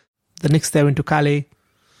 The next day I went to Calais.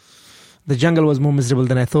 The jungle was more miserable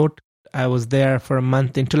than I thought. I was there for a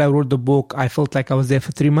month. Until I wrote the book, I felt like I was there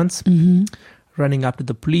for 3 months. Mm-hmm. Running up to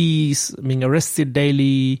the police, being arrested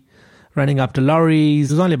daily, running up to lorries.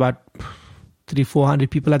 There was only about 300-400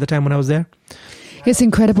 people at the time when I was there. It's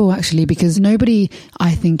incredible, actually, because nobody,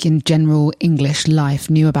 I think, in general English life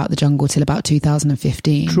knew about the jungle till about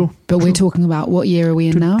 2015. True. But we're talking about, what year are we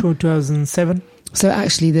in now? 2007. So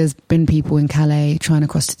actually there's been people in Calais trying to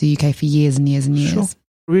cross to the UK for years and years and years. Sure.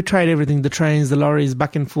 We tried everything, the trains, the lorries,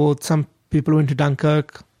 back and forth. Some people went to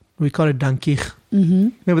Dunkirk. We call it Dunkirk. Mm-hmm.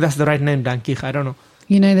 Maybe that's the right name, Dunkirk. I don't know.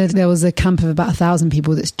 You know, there was a camp of about 1,000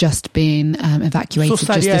 people that's just been evacuated. So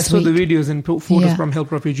sad, just yeah, this I saw week. the videos and photos from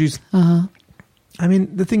Help Refugees. Uh-huh. I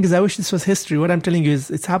mean, the thing is, I wish this was history. What I'm telling you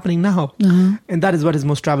is it's happening now. Uh-huh. And that is what is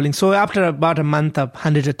most troubling. So after about a month of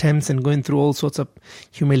 100 attempts and going through all sorts of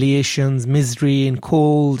humiliations, misery and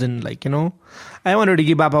cold and I wanted to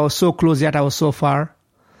give up. I was so close, yet I was so far.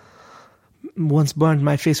 Once burned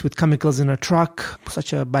my face with chemicals in a truck.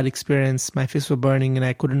 Such a bad experience. My face was burning, and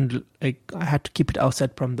I had to keep it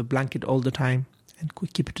outside from the blanket all the time and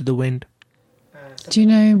keep it to the wind. Do you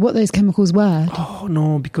know what those chemicals were? Oh,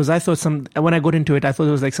 no, because I thought when I got into it, I thought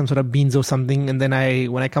it was like some sort of beans or something. And then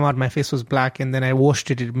when I come out, my face was black, and then I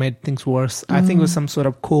washed it. It made things worse. I think it was some sort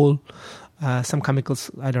of coal, some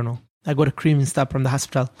chemicals. I don't know. I got a cream and stuff from the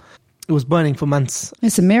hospital. It was burning for months.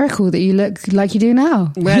 It's a miracle that you look like you do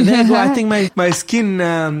now. Well, there you go. I think my skin,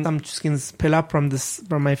 some skins peel up from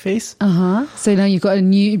my face. So now you've got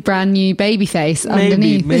a brand new baby face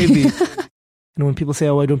underneath. Maybe. And when people say,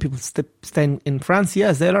 why don't people stay in France?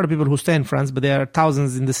 Yes, there are a lot of people who stay in France, but there are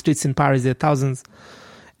thousands in the streets in Paris. There are thousands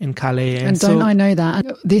in Calais. And don't I know that?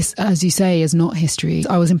 This, as you say, is not history.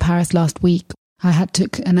 I was in Paris last week. I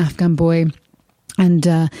took an Afghan boy and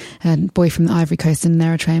a boy from the Ivory Coast and an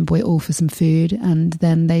Eritrean boy, all for some food. And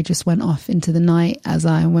then they just went off into the night as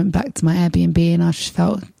I went back to my Airbnb, and I just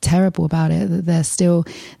felt terrible about it, that there's still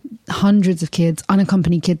hundreds of kids,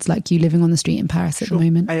 unaccompanied kids like you, living on the street in Paris at the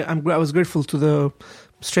moment. I was grateful to the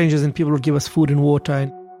strangers and people who give us food and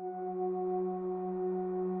water.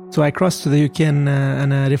 So I crossed to the UK in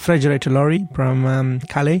a refrigerator lorry from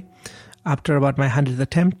Calais after about my 100th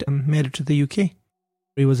attempt, and made it to the UK.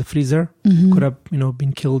 It was a freezer. Could have,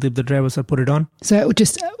 been killed if the drivers had put it on. So it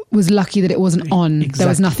just was lucky that it wasn't on. Exactly. There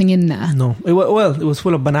was nothing in there. No. It was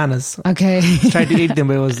full of bananas. Okay. I tried to eat them,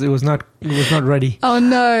 but it was not ready. Oh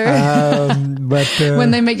no. But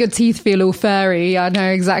when they make your teeth feel all furry, I know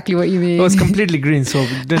exactly what you mean. It was completely green, so we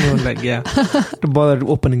didn't even to bother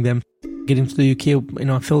opening them. Getting to the UK,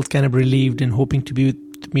 I felt kind of relieved and hoping to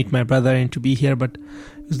meet my brother and to be here, but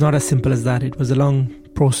it was not as simple as that. It was a long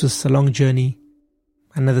process, a long journey.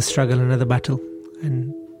 Another struggle, another battle,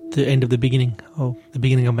 and the end of the beginning, or the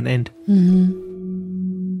beginning of an end.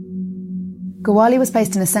 Gulwali was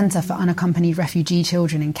placed in a centre for unaccompanied refugee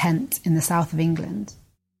children in Kent, in the south of England.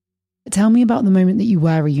 Tell me about the moment that you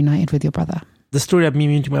were reunited with your brother. The story of me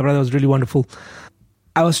meeting my brother was really wonderful.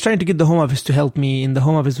 I was trying to get the Home Office to help me, and the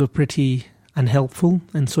Home Office were pretty unhelpful,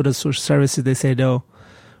 and so the social services, they said,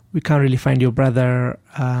 we can't really find your brother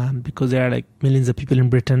because there are like millions of people in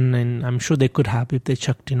Britain, and I'm sure they could have if they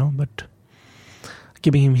checked, but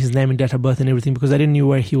giving him his name and date of birth and everything, because I didn't know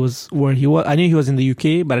where he was. I knew he was in the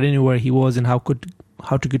UK, but I didn't know where he was and how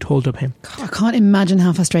to get hold of him. God, I can't imagine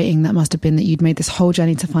how frustrating that must have been, that you'd made this whole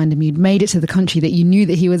journey to find him. You'd made it to the country that you knew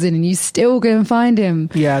that he was in, and you still go and find him.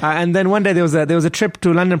 Yeah, and then one day there was a trip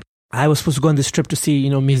to London. I was supposed to go on this trip to see,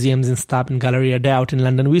 museums and stuff and gallery a day out in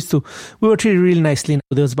London. We were treated really nicely.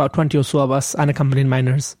 There was about 20 or so of us, unaccompanied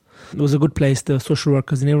minors. It was a good place. The social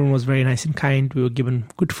workers and everyone was very nice and kind. We were given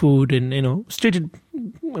good food and, treated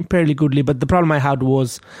fairly goodly. But the problem I had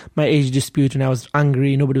was my age dispute, and I was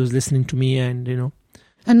angry. Nobody was listening to me, and,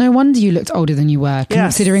 And no wonder you looked older than you were,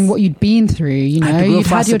 considering what you'd been through. You'd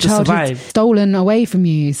had your childhood stolen away from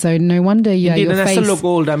you, so no wonder. Indeed, your and face. I still look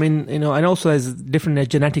old. I mean, and also there's a different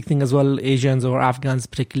genetic thing as well. Asians or Afghans,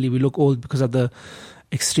 particularly, we look old because of the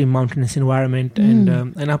extreme mountainous environment. And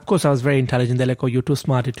of course, I was very intelligent. They're like, "Oh, you're too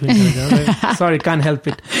smart, you're too intelligent." I'm like, sorry, can't help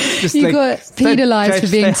it. Just you got penalised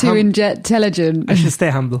for being too intelligent. I should stay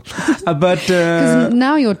humble. But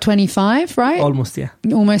now you're 25, right? Almost, yeah.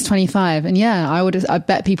 Almost 25, and I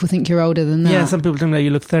bet people think you're older than that. Yeah, some people think you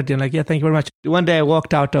look 30. I'm like, yeah, thank you very much. One day I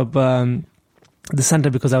walked out of the centre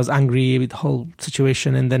because I was angry with the whole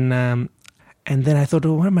situation, and then I thought,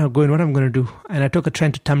 where am I going? What am I going to do? And I took a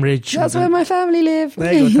train to Tunbridge. That's where my family live.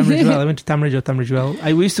 There you go, Tunbridge Well. I went to Tunbridge Well. I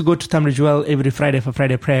used to go to Tunbridge Well every Friday for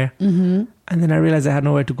Friday prayer. And then I realised I had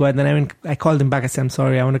nowhere to go. And then I called them back. I said, I'm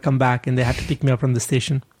sorry, I want to come back. And they had to pick me up from the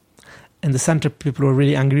station. And the centre people were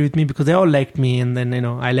really angry with me because they all liked me. And then,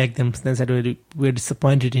 I liked them. So they said, we're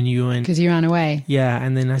disappointed in you. Because you ran away. Yeah.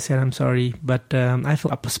 And then I said, I'm sorry. But I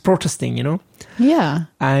felt I was protesting, Yeah.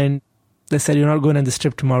 And they said, you're not going on this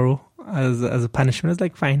trip tomorrow. As a punishment. I was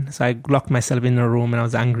like, fine. So I locked myself in a room and I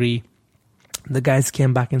was angry. The guys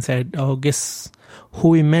came back and said, guess who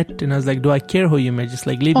we met? And I was like, do I care who you met? Just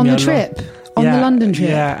like leave me alone. On the trip? On the London trip?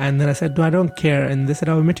 Yeah. And then I said, I don't care. And they said,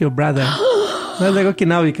 we met your brother. I was like, okay,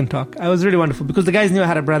 now we can talk. I was really wonderful because the guys knew I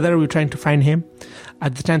had a brother. We were trying to find him.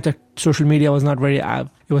 At the time, social media was not very, it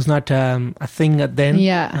was not a thing then.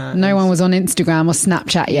 Yeah. No one was on Instagram or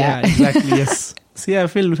Snapchat yet. Yeah, exactly. Yes. See, I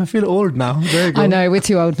feel old now. There you go. I know, we're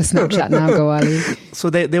too old for Snapchat now, Gulwali. So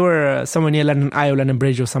they were somewhere near London Eye or London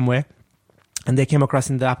Bridge or somewhere, and they came across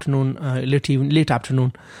in the afternoon, late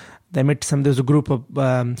afternoon. They met there was a group of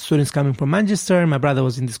students coming from Manchester. My brother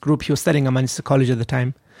was in this group. He was studying at Manchester College at the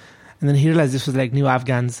time. And then he realized this was like new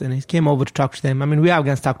Afghans, and he came over to talk to them. I mean, we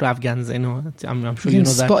Afghans talk to Afghans, I'm sure you know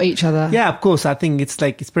that. Spot each other. Yeah, of course. I think it's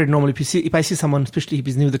pretty normal. If I see someone, especially if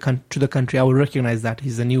he's new to the country, I will recognize that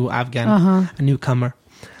he's a new Afghan, a newcomer.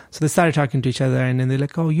 So they started talking to each other, and then they're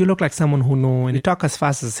like, "Oh, you look like someone who know," and they talk as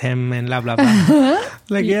fast as him, and blah blah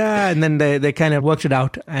blah. Yeah, and then they kind of worked it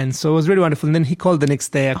out, and so it was really wonderful. And then he called the next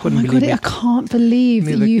day. I couldn't believe it. I can't believe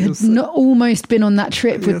that you had not almost been on that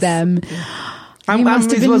trip with them. It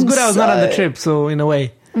was good I was not on the trip, so in a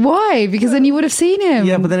way. Why? Because then you would have seen him.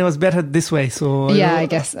 Yeah, but then it was better this way. So yeah, I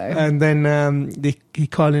guess so. And then he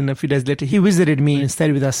called in a few days later. He visited me and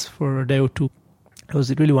stayed with us for a day or two. It was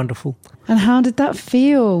really wonderful. And how did that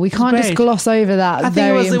feel? We can't just gloss over that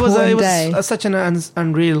very important day. It was such an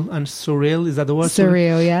unreal and surreal, is that the word?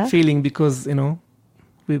 Surreal, yeah. Feeling because,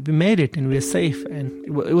 we we made it and we were safe. And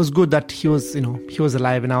it was good that he was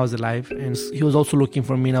alive and I was alive. And he was also looking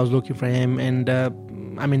for me and I was looking for him. And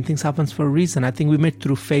things happen for a reason. I think we met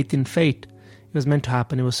through faith in fate. It was meant to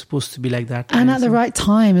happen. It was supposed to be like that. And at the right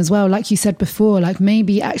time as well. Like you said before, like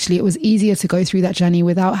maybe actually it was easier to go through that journey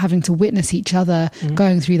without having to witness each other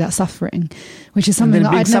going through that suffering, which is something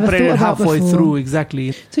that I'd never thought about halfway before. Through,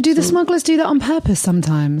 exactly. So do the smugglers do that on purpose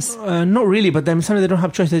sometimes? Not really, but sometimes they don't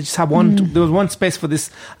have choice. They just have one. There was one space for this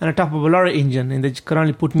on the top of a lorry engine, and they could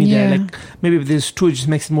only put me there. Like maybe if there's two, it just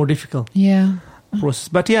makes it more difficult. Yeah. Process.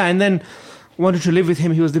 But and then wanted to live with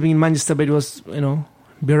him. He was living in Manchester, but it was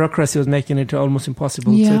bureaucracy was making it almost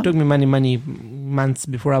impossible. So it took me many months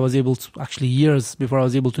before I was able to, actually years before I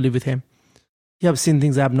was able to live with him. You have seen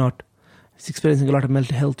things I have not. He's experiencing a lot of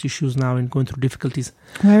mental health issues now and going through difficulties.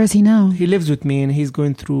 Where is he now? He lives with me and he's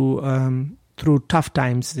going through tough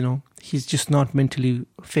times. He's just not mentally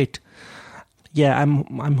fit.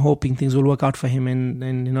 I'm hoping things will work out for him,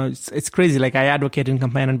 and it's crazy. Like I advocate and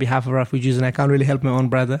campaign on behalf of refugees, and I can't really help my own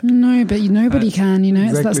brother. No, but nobody can.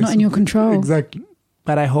 Exactly. That's not in your control. Exactly.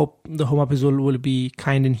 But I hope the Home Office will be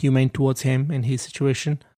kind and humane towards him and his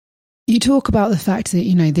situation. You talk about the fact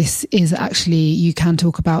that, this is actually, you can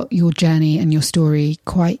talk about your journey and your story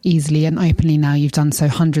quite easily and openly now. You've done so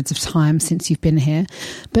hundreds of times since you've been here.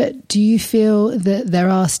 But do you feel that there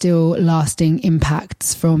are still lasting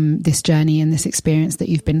impacts from this journey and this experience that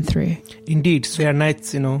you've been through? Indeed. So there are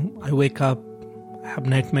nights, I wake up, I have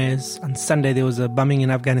nightmares. On Sunday, there was a bombing in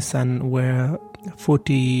Afghanistan where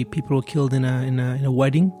 40 people were killed in a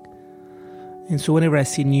wedding. And so whenever I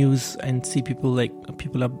see news and see people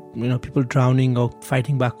drowning or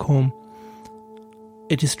fighting back home,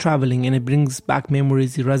 it is traveling and it brings back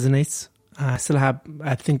memories. It resonates. I still have,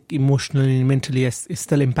 I think, emotionally and mentally, it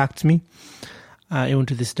still impacts me even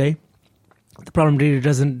to this day. The problem really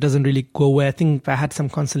doesn't really go away. I think I had some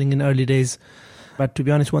counseling in early days, but to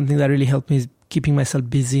be honest, one thing that really helped me is keeping myself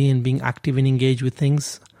busy and being active and engaged with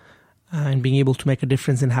things. And being able to make a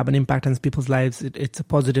difference and have an impact on people's lives, it's a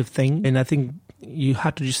positive thing. And I think you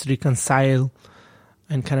have to just reconcile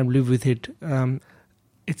and kind of live with it.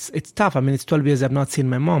 It's tough. It's 12 years I've not seen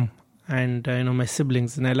my mom and my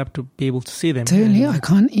siblings, and I love to be able to see them. Totally, I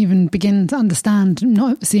can't even begin to understand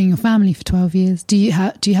not seeing your family for 12 years. Do you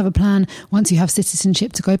have a plan once you have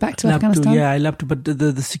citizenship to go back to Afghanistan? I love to, but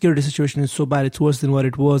the security situation is so bad. It's worse than what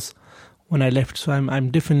it was when I left. So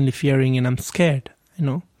I'm definitely fearing and I'm scared.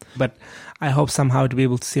 But I hope somehow to be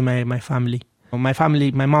able to see my family.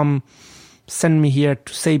 My mom sent me here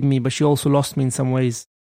to save me, but she also lost me in some ways.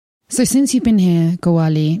 So since you've been here,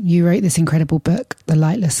 Gulwali, you wrote this incredible book, The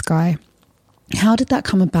Lightless Sky. How did that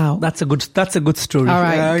come about? That's a good story. All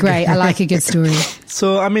right, great. I like a good story.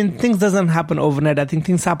 So, things doesn't happen overnight. I think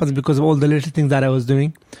things happen because of all the little things that I was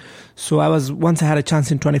doing. So once I had a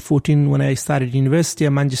chance in 2014 when I started university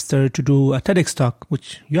in Manchester to do a TEDx talk,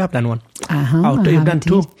 which you have done one. You've done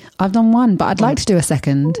two. I've done one, but I'd like to do a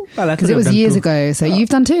second because it was years ago. So you've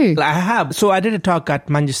done two. I have. So I did a talk at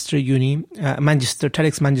Manchester Uni,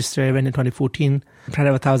 TEDx Manchester event in 2014. In front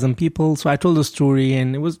of 1,000 people. So I told the story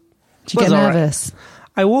and it was. Did you get nervous?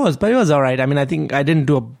 I was, but it was all right. I think I didn't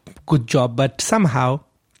do a good job, but somehow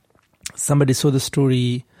somebody saw the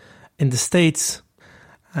story in the States.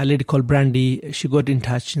 A lady called Brandy, she got in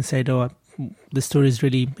touch and said, the story is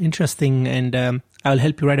really interesting and I'll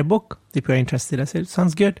help you write a book if you're interested. I said,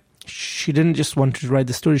 sounds good. She didn't just want to write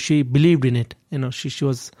the story, she believed in it. She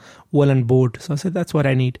was well on board. So I said, that's what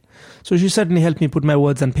I need. So she certainly helped me put my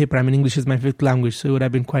words on paper. English is my fifth language, so it would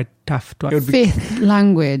have been quite tough. Fifth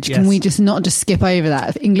language? Yes. Can we not skip over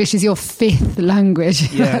that? English is your fifth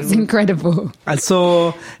language. Yeah, that's incredible. And so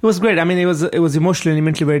it was great. It was emotionally and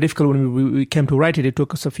mentally very difficult when we came to write it. It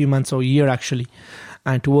took us a few months or a year actually.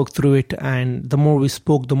 And to work through it. And the more we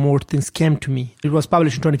spoke, the more things came to me. It was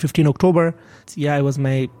published in 2015, October. Yeah, it was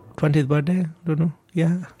my 20th birthday. I don't know.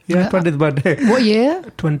 Yeah, 20th birthday. What year?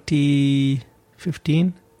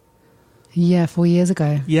 2015. Yeah, 4 years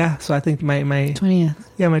ago. Yeah, so I think my 20th.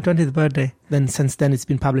 Yeah, my 20th birthday. Then since then it's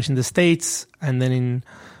been published in the States and then in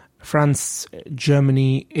France,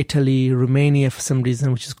 Germany, Italy, Romania for some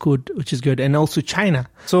reason, which is good, and also China.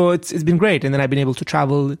 So it's been great. And then I've been able to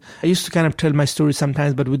travel. I used to kind of tell my story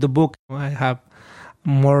sometimes, but with the book, I have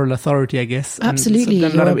moral authority, I guess. Absolutely,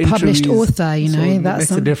 you're a published author, so that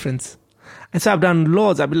makes a difference. And so I've done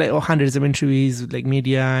loads. I've been hundreds of interviews with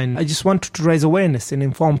media, and I just wanted to raise awareness and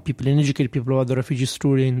inform people and educate people about the refugee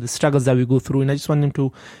story and the struggles that we go through. And I just want them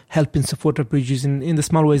to help and support refugees in the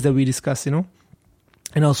small ways that we discuss, And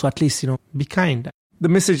also at least, be kind. The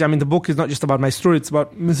message, the book is not just about my story. It's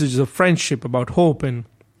about messages of friendship, about hope and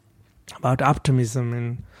about optimism.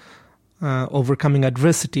 And overcoming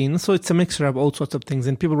adversity. And so it's a mixture of all sorts of things.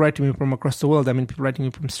 And people write to me from across the world. I mean, people writing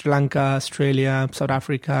me from Sri Lanka, Australia, South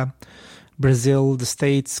Africa, Brazil, the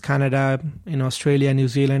States, Canada, Australia, New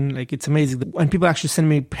Zealand. Like, it's amazing. And people actually send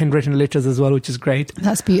me handwritten letters as well, which is great.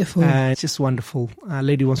 That's beautiful. It's just wonderful. A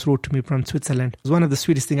lady once wrote to me from Switzerland. It was one of the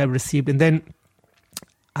sweetest things I've received. And then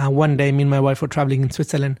one day, me and my wife were traveling in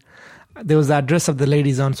Switzerland. There was the address of the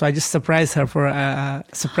ladies on, so I just surprised her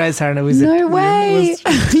and a visit. No way!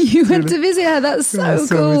 You went to visit her. That's so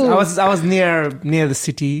cool. I was near the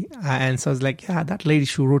city, and so I was like, yeah, that lady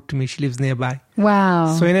who wrote to me, she lives nearby.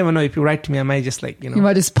 Wow! So you never know, if you write to me, I might just you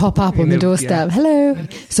might just pop up on the doorstep. Yeah. Hello.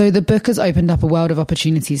 So the book has opened up a world of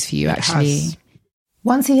opportunities for you. Actually.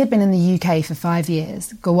 Once he had been in the UK for 5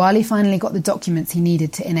 years, Gulwali finally got the documents he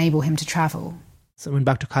needed to enable him to travel. So I went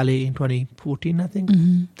back to Calais in 2014, I think,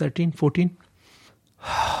 13, 14.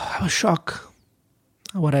 I was shocked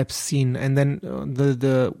at what I've seen. And then it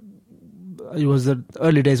was the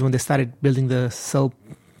early days when they started building the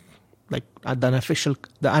unofficial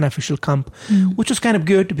camp, which was kind of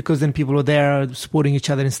good because then people were there supporting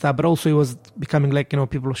each other and stuff. But also it was becoming like,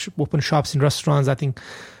 people open shops in restaurants. I think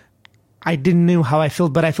I didn't know how I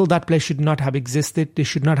felt, but I felt that place should not have existed. There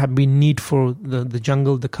should not have been need for the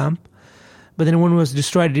jungle, the camp. But then when it was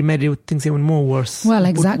destroyed, it made things even more worse. Well,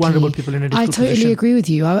 exactly. Vulnerable people in a difficult position. I totally agree with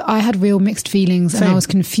you. I had real mixed feelings. Same. And I was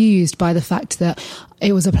confused by the fact that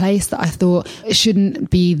it was a place that I thought it shouldn't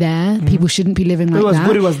be there. Mm-hmm. People shouldn't be living like that. It was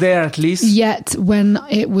good it was there at least. Yet when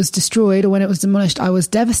it was destroyed or when it was demolished, I was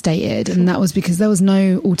devastated. And that was because there was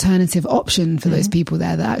no alternative option for those people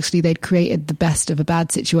there, that actually they'd created the best of a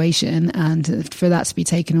bad situation. And for that to be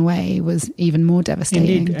taken away was even more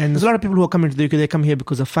devastating. Indeed. And there's a lot of people who are coming to the UK, they come here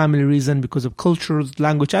because of family reason, because of culture,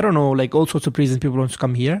 language, I don't know, like all sorts of reasons people want to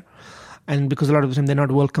come here. And because a lot of the time they're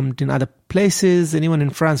not welcomed in other places. And even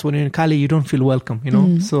in France, when you're in Calais, you don't feel welcome,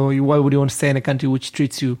 So why would you want to stay in a country which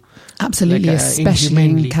treats you absolutely, like, especially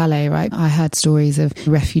in Calais, right? I heard stories of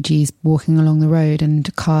refugees walking along the road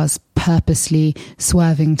and cars purposely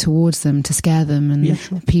swerving towards them to scare them, and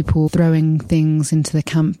people throwing things into the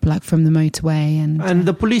camp, like from the motorway. And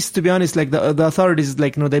the police, to be honest, like the authorities,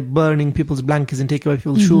 like, they're burning people's blankets and taking away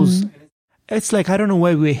people's shoes. It's like, I don't know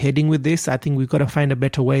where we're heading with this. I think we've got to find a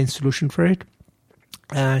better way and solution for it.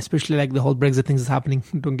 Especially like the whole Brexit things is happening.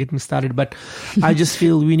 Don't get me started. But I just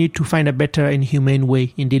feel we need to find a better and humane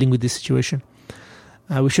way in dealing with this situation.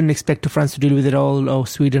 We shouldn't expect France to deal with it all, or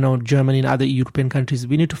Sweden or Germany and other European countries.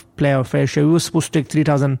 We need to play our fair share. We were supposed to take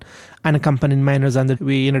 3,000 unaccompanied minors, and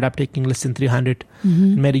we ended up taking less than 300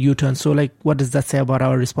 and made a U-turn. So, like, what does that say about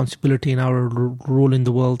our responsibility and our role in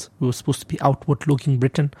the world? We were supposed to be outward-looking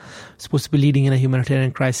Britain, supposed to be leading in a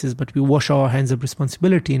humanitarian crisis, but we wash our hands of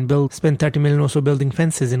responsibility and spend 30 million also building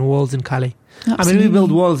fences and walls in Calais. Absolutely. I mean, we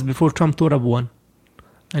built walls before Trump thought of one.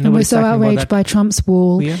 And we're so outraged by Trump's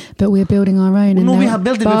wall, but we're building our own. We have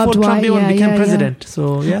built it before Trump even became president.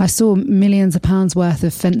 So I saw millions of pounds worth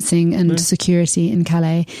of fencing and security in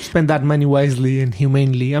Calais. Spend that money wisely and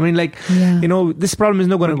humanely. I mean, this problem is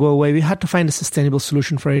not going to go away. We had to find a sustainable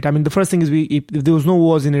solution for it. I mean, the first thing is if there was no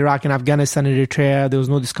wars in Iraq and Afghanistan and Eritrea, there was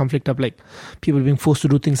no this conflict of like people being forced to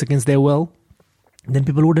do things against their will, then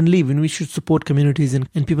people wouldn't leave, and we should support communities and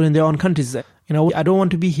people in their own countries. I don't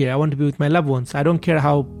want to be here. I want to be with my loved ones. I don't care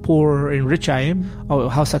how poor and rich I am or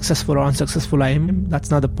how successful or unsuccessful I am.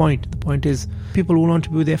 That's not the point. The point is people who want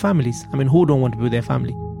to be with their families. I mean, who don't want to be with their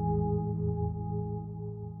family?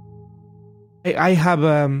 I have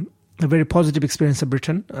a very positive experience of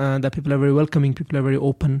Britain, that people are very welcoming, people are very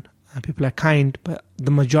open, people are kind, but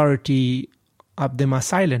the majority of them are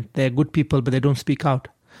silent. They're good people, but they don't speak out.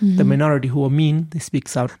 The minority who are mean, they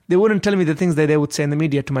speak out. They wouldn't tell me the things that they would say in the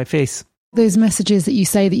media to my face. Those messages that you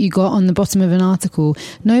say that you got on the bottom of an article,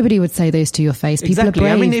 nobody would say those to your face. People exactly. are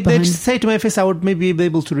brave. I mean, if they say to my face, I would maybe be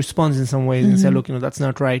able to respond in some ways and say, look, that's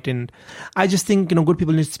not right. And I just think, good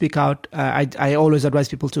people need to speak out. I always advise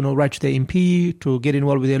people to write to their MP, to get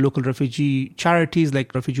involved with their local refugee charities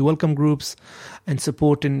like refugee welcome groups, and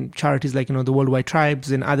support in charities like, the Worldwide Tribes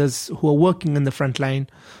and others who are working in the front line.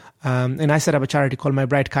 And I set up a charity called My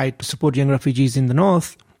Bright Kite to support young refugees in the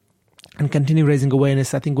north and continue raising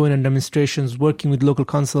awareness. I think going on demonstrations, working with local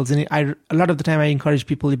councils. And a lot of the time I encourage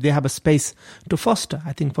people, if they have a space, to foster.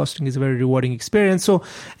 I think fostering is a very rewarding experience. So,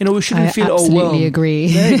 we shouldn't feel overwhelmed. I absolutely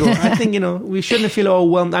agree. There you go. I think, we shouldn't feel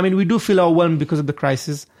overwhelmed. I mean, we do feel overwhelmed because of the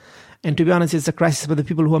crisis. And to be honest, it's a crisis for the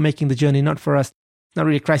people who are making the journey, not for us. Not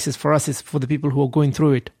really a crisis for us, it's for the people who are going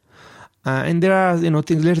through it. And there are,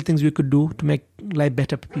 little things we could do to make life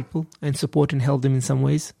better for people and support and help them in some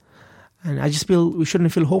ways. And I just feel we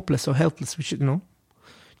shouldn't feel hopeless or helpless. We should,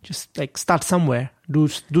 just like start somewhere do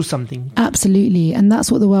something. Absolutely. And that's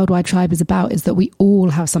what the Worldwide Tribe is about, is that we all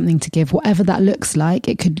have something to give, whatever that looks like.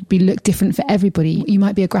 It could look different for everybody. You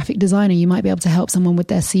might be a graphic designer, you might be able to help someone with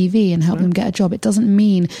their CV and help them get a job. It doesn't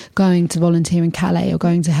mean going to volunteer in Calais or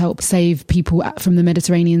going to help save people from the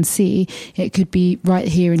Mediterranean Sea. It could be right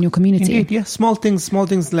here in your community. Indeed, yeah. Small things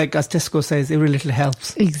like, as Tesco says, every little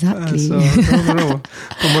helps. Exactly. No.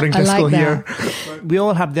 Promoting Tesco like here. We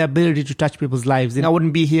all have the ability to touch people's lives. I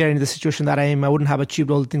wouldn't be here in the situation that I am. I wouldn't have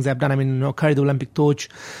achieved all the things I've done. I mean, carried the Olympic torch,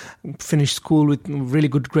 finished school with really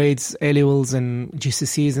good grades, A-levels and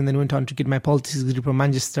GCSEs, and then went on to get my politics degree from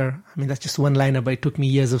Manchester. I mean, that's just one liner, but it took me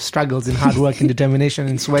years of struggles and hard work and determination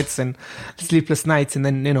and sweats and sleepless nights, and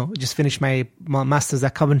then, just finished my master's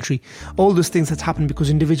at Coventry. All those things had happened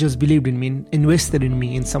because individuals believed in me, invested in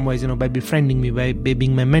me in some ways, by befriending me, by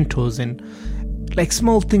being my mentors, and like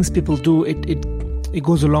small things people do, it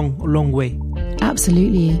goes a long way.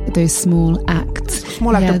 Absolutely. Those small acts.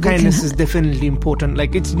 Small act of kindness is definitely important.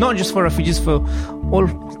 Like, it's not just for refugees, for all,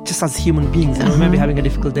 just as human beings. Maybe having a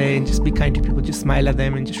difficult day and just be kind to people, just smile at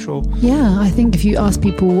them and just show. Yeah, I think if you ask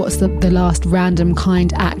people what's the last random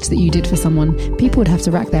kind act that you did for someone, people would have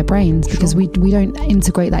to rack their brains because we don't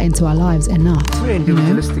integrate that into our lives enough. It's very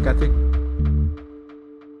individualistic, I think.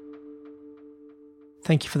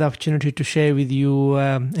 Thank you for the opportunity to share with you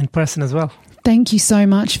in person as well. Thank you so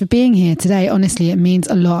much for being here today. Honestly, it means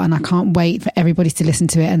a lot, and I can't wait for everybody to listen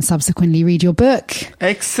to it and subsequently read your book.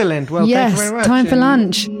 Excellent. Well, yes, thank you very much. Time for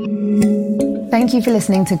lunch. Thank you for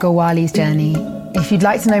listening to Gulwali's journey. If you'd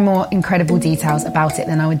like to know more incredible details about it,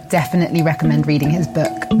 then I would definitely recommend reading his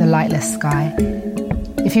book, The Lightless Sky.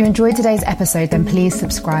 If you enjoyed today's episode, then please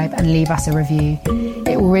subscribe and leave us a review.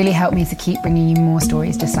 It will really help me to keep bringing you more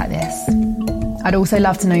stories just like this. I'd also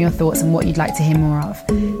love to know your thoughts and what you'd like to hear more of.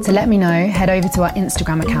 To let me know, head over to our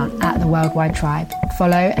Instagram account @The Worldwide Tribe.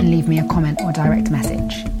 Follow and leave me a comment or direct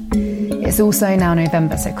message. It's also now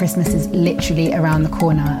November, so Christmas is literally around the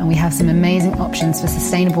corner, and we have some amazing options for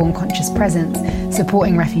sustainable and conscious presents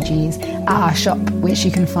supporting refugees at our shop, which you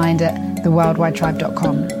can find at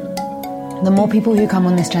theworldwidetribe.com. The more people who come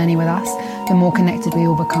on this journey with us, the more connected we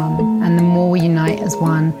all become, and the more we unite as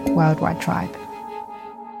one worldwide tribe.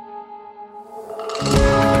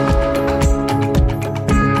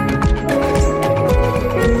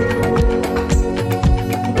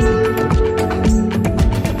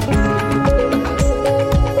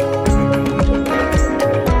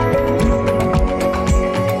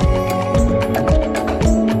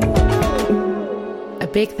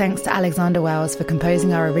 Big thanks to Alexander Wells for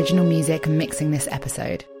composing our original music and mixing this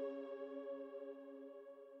episode.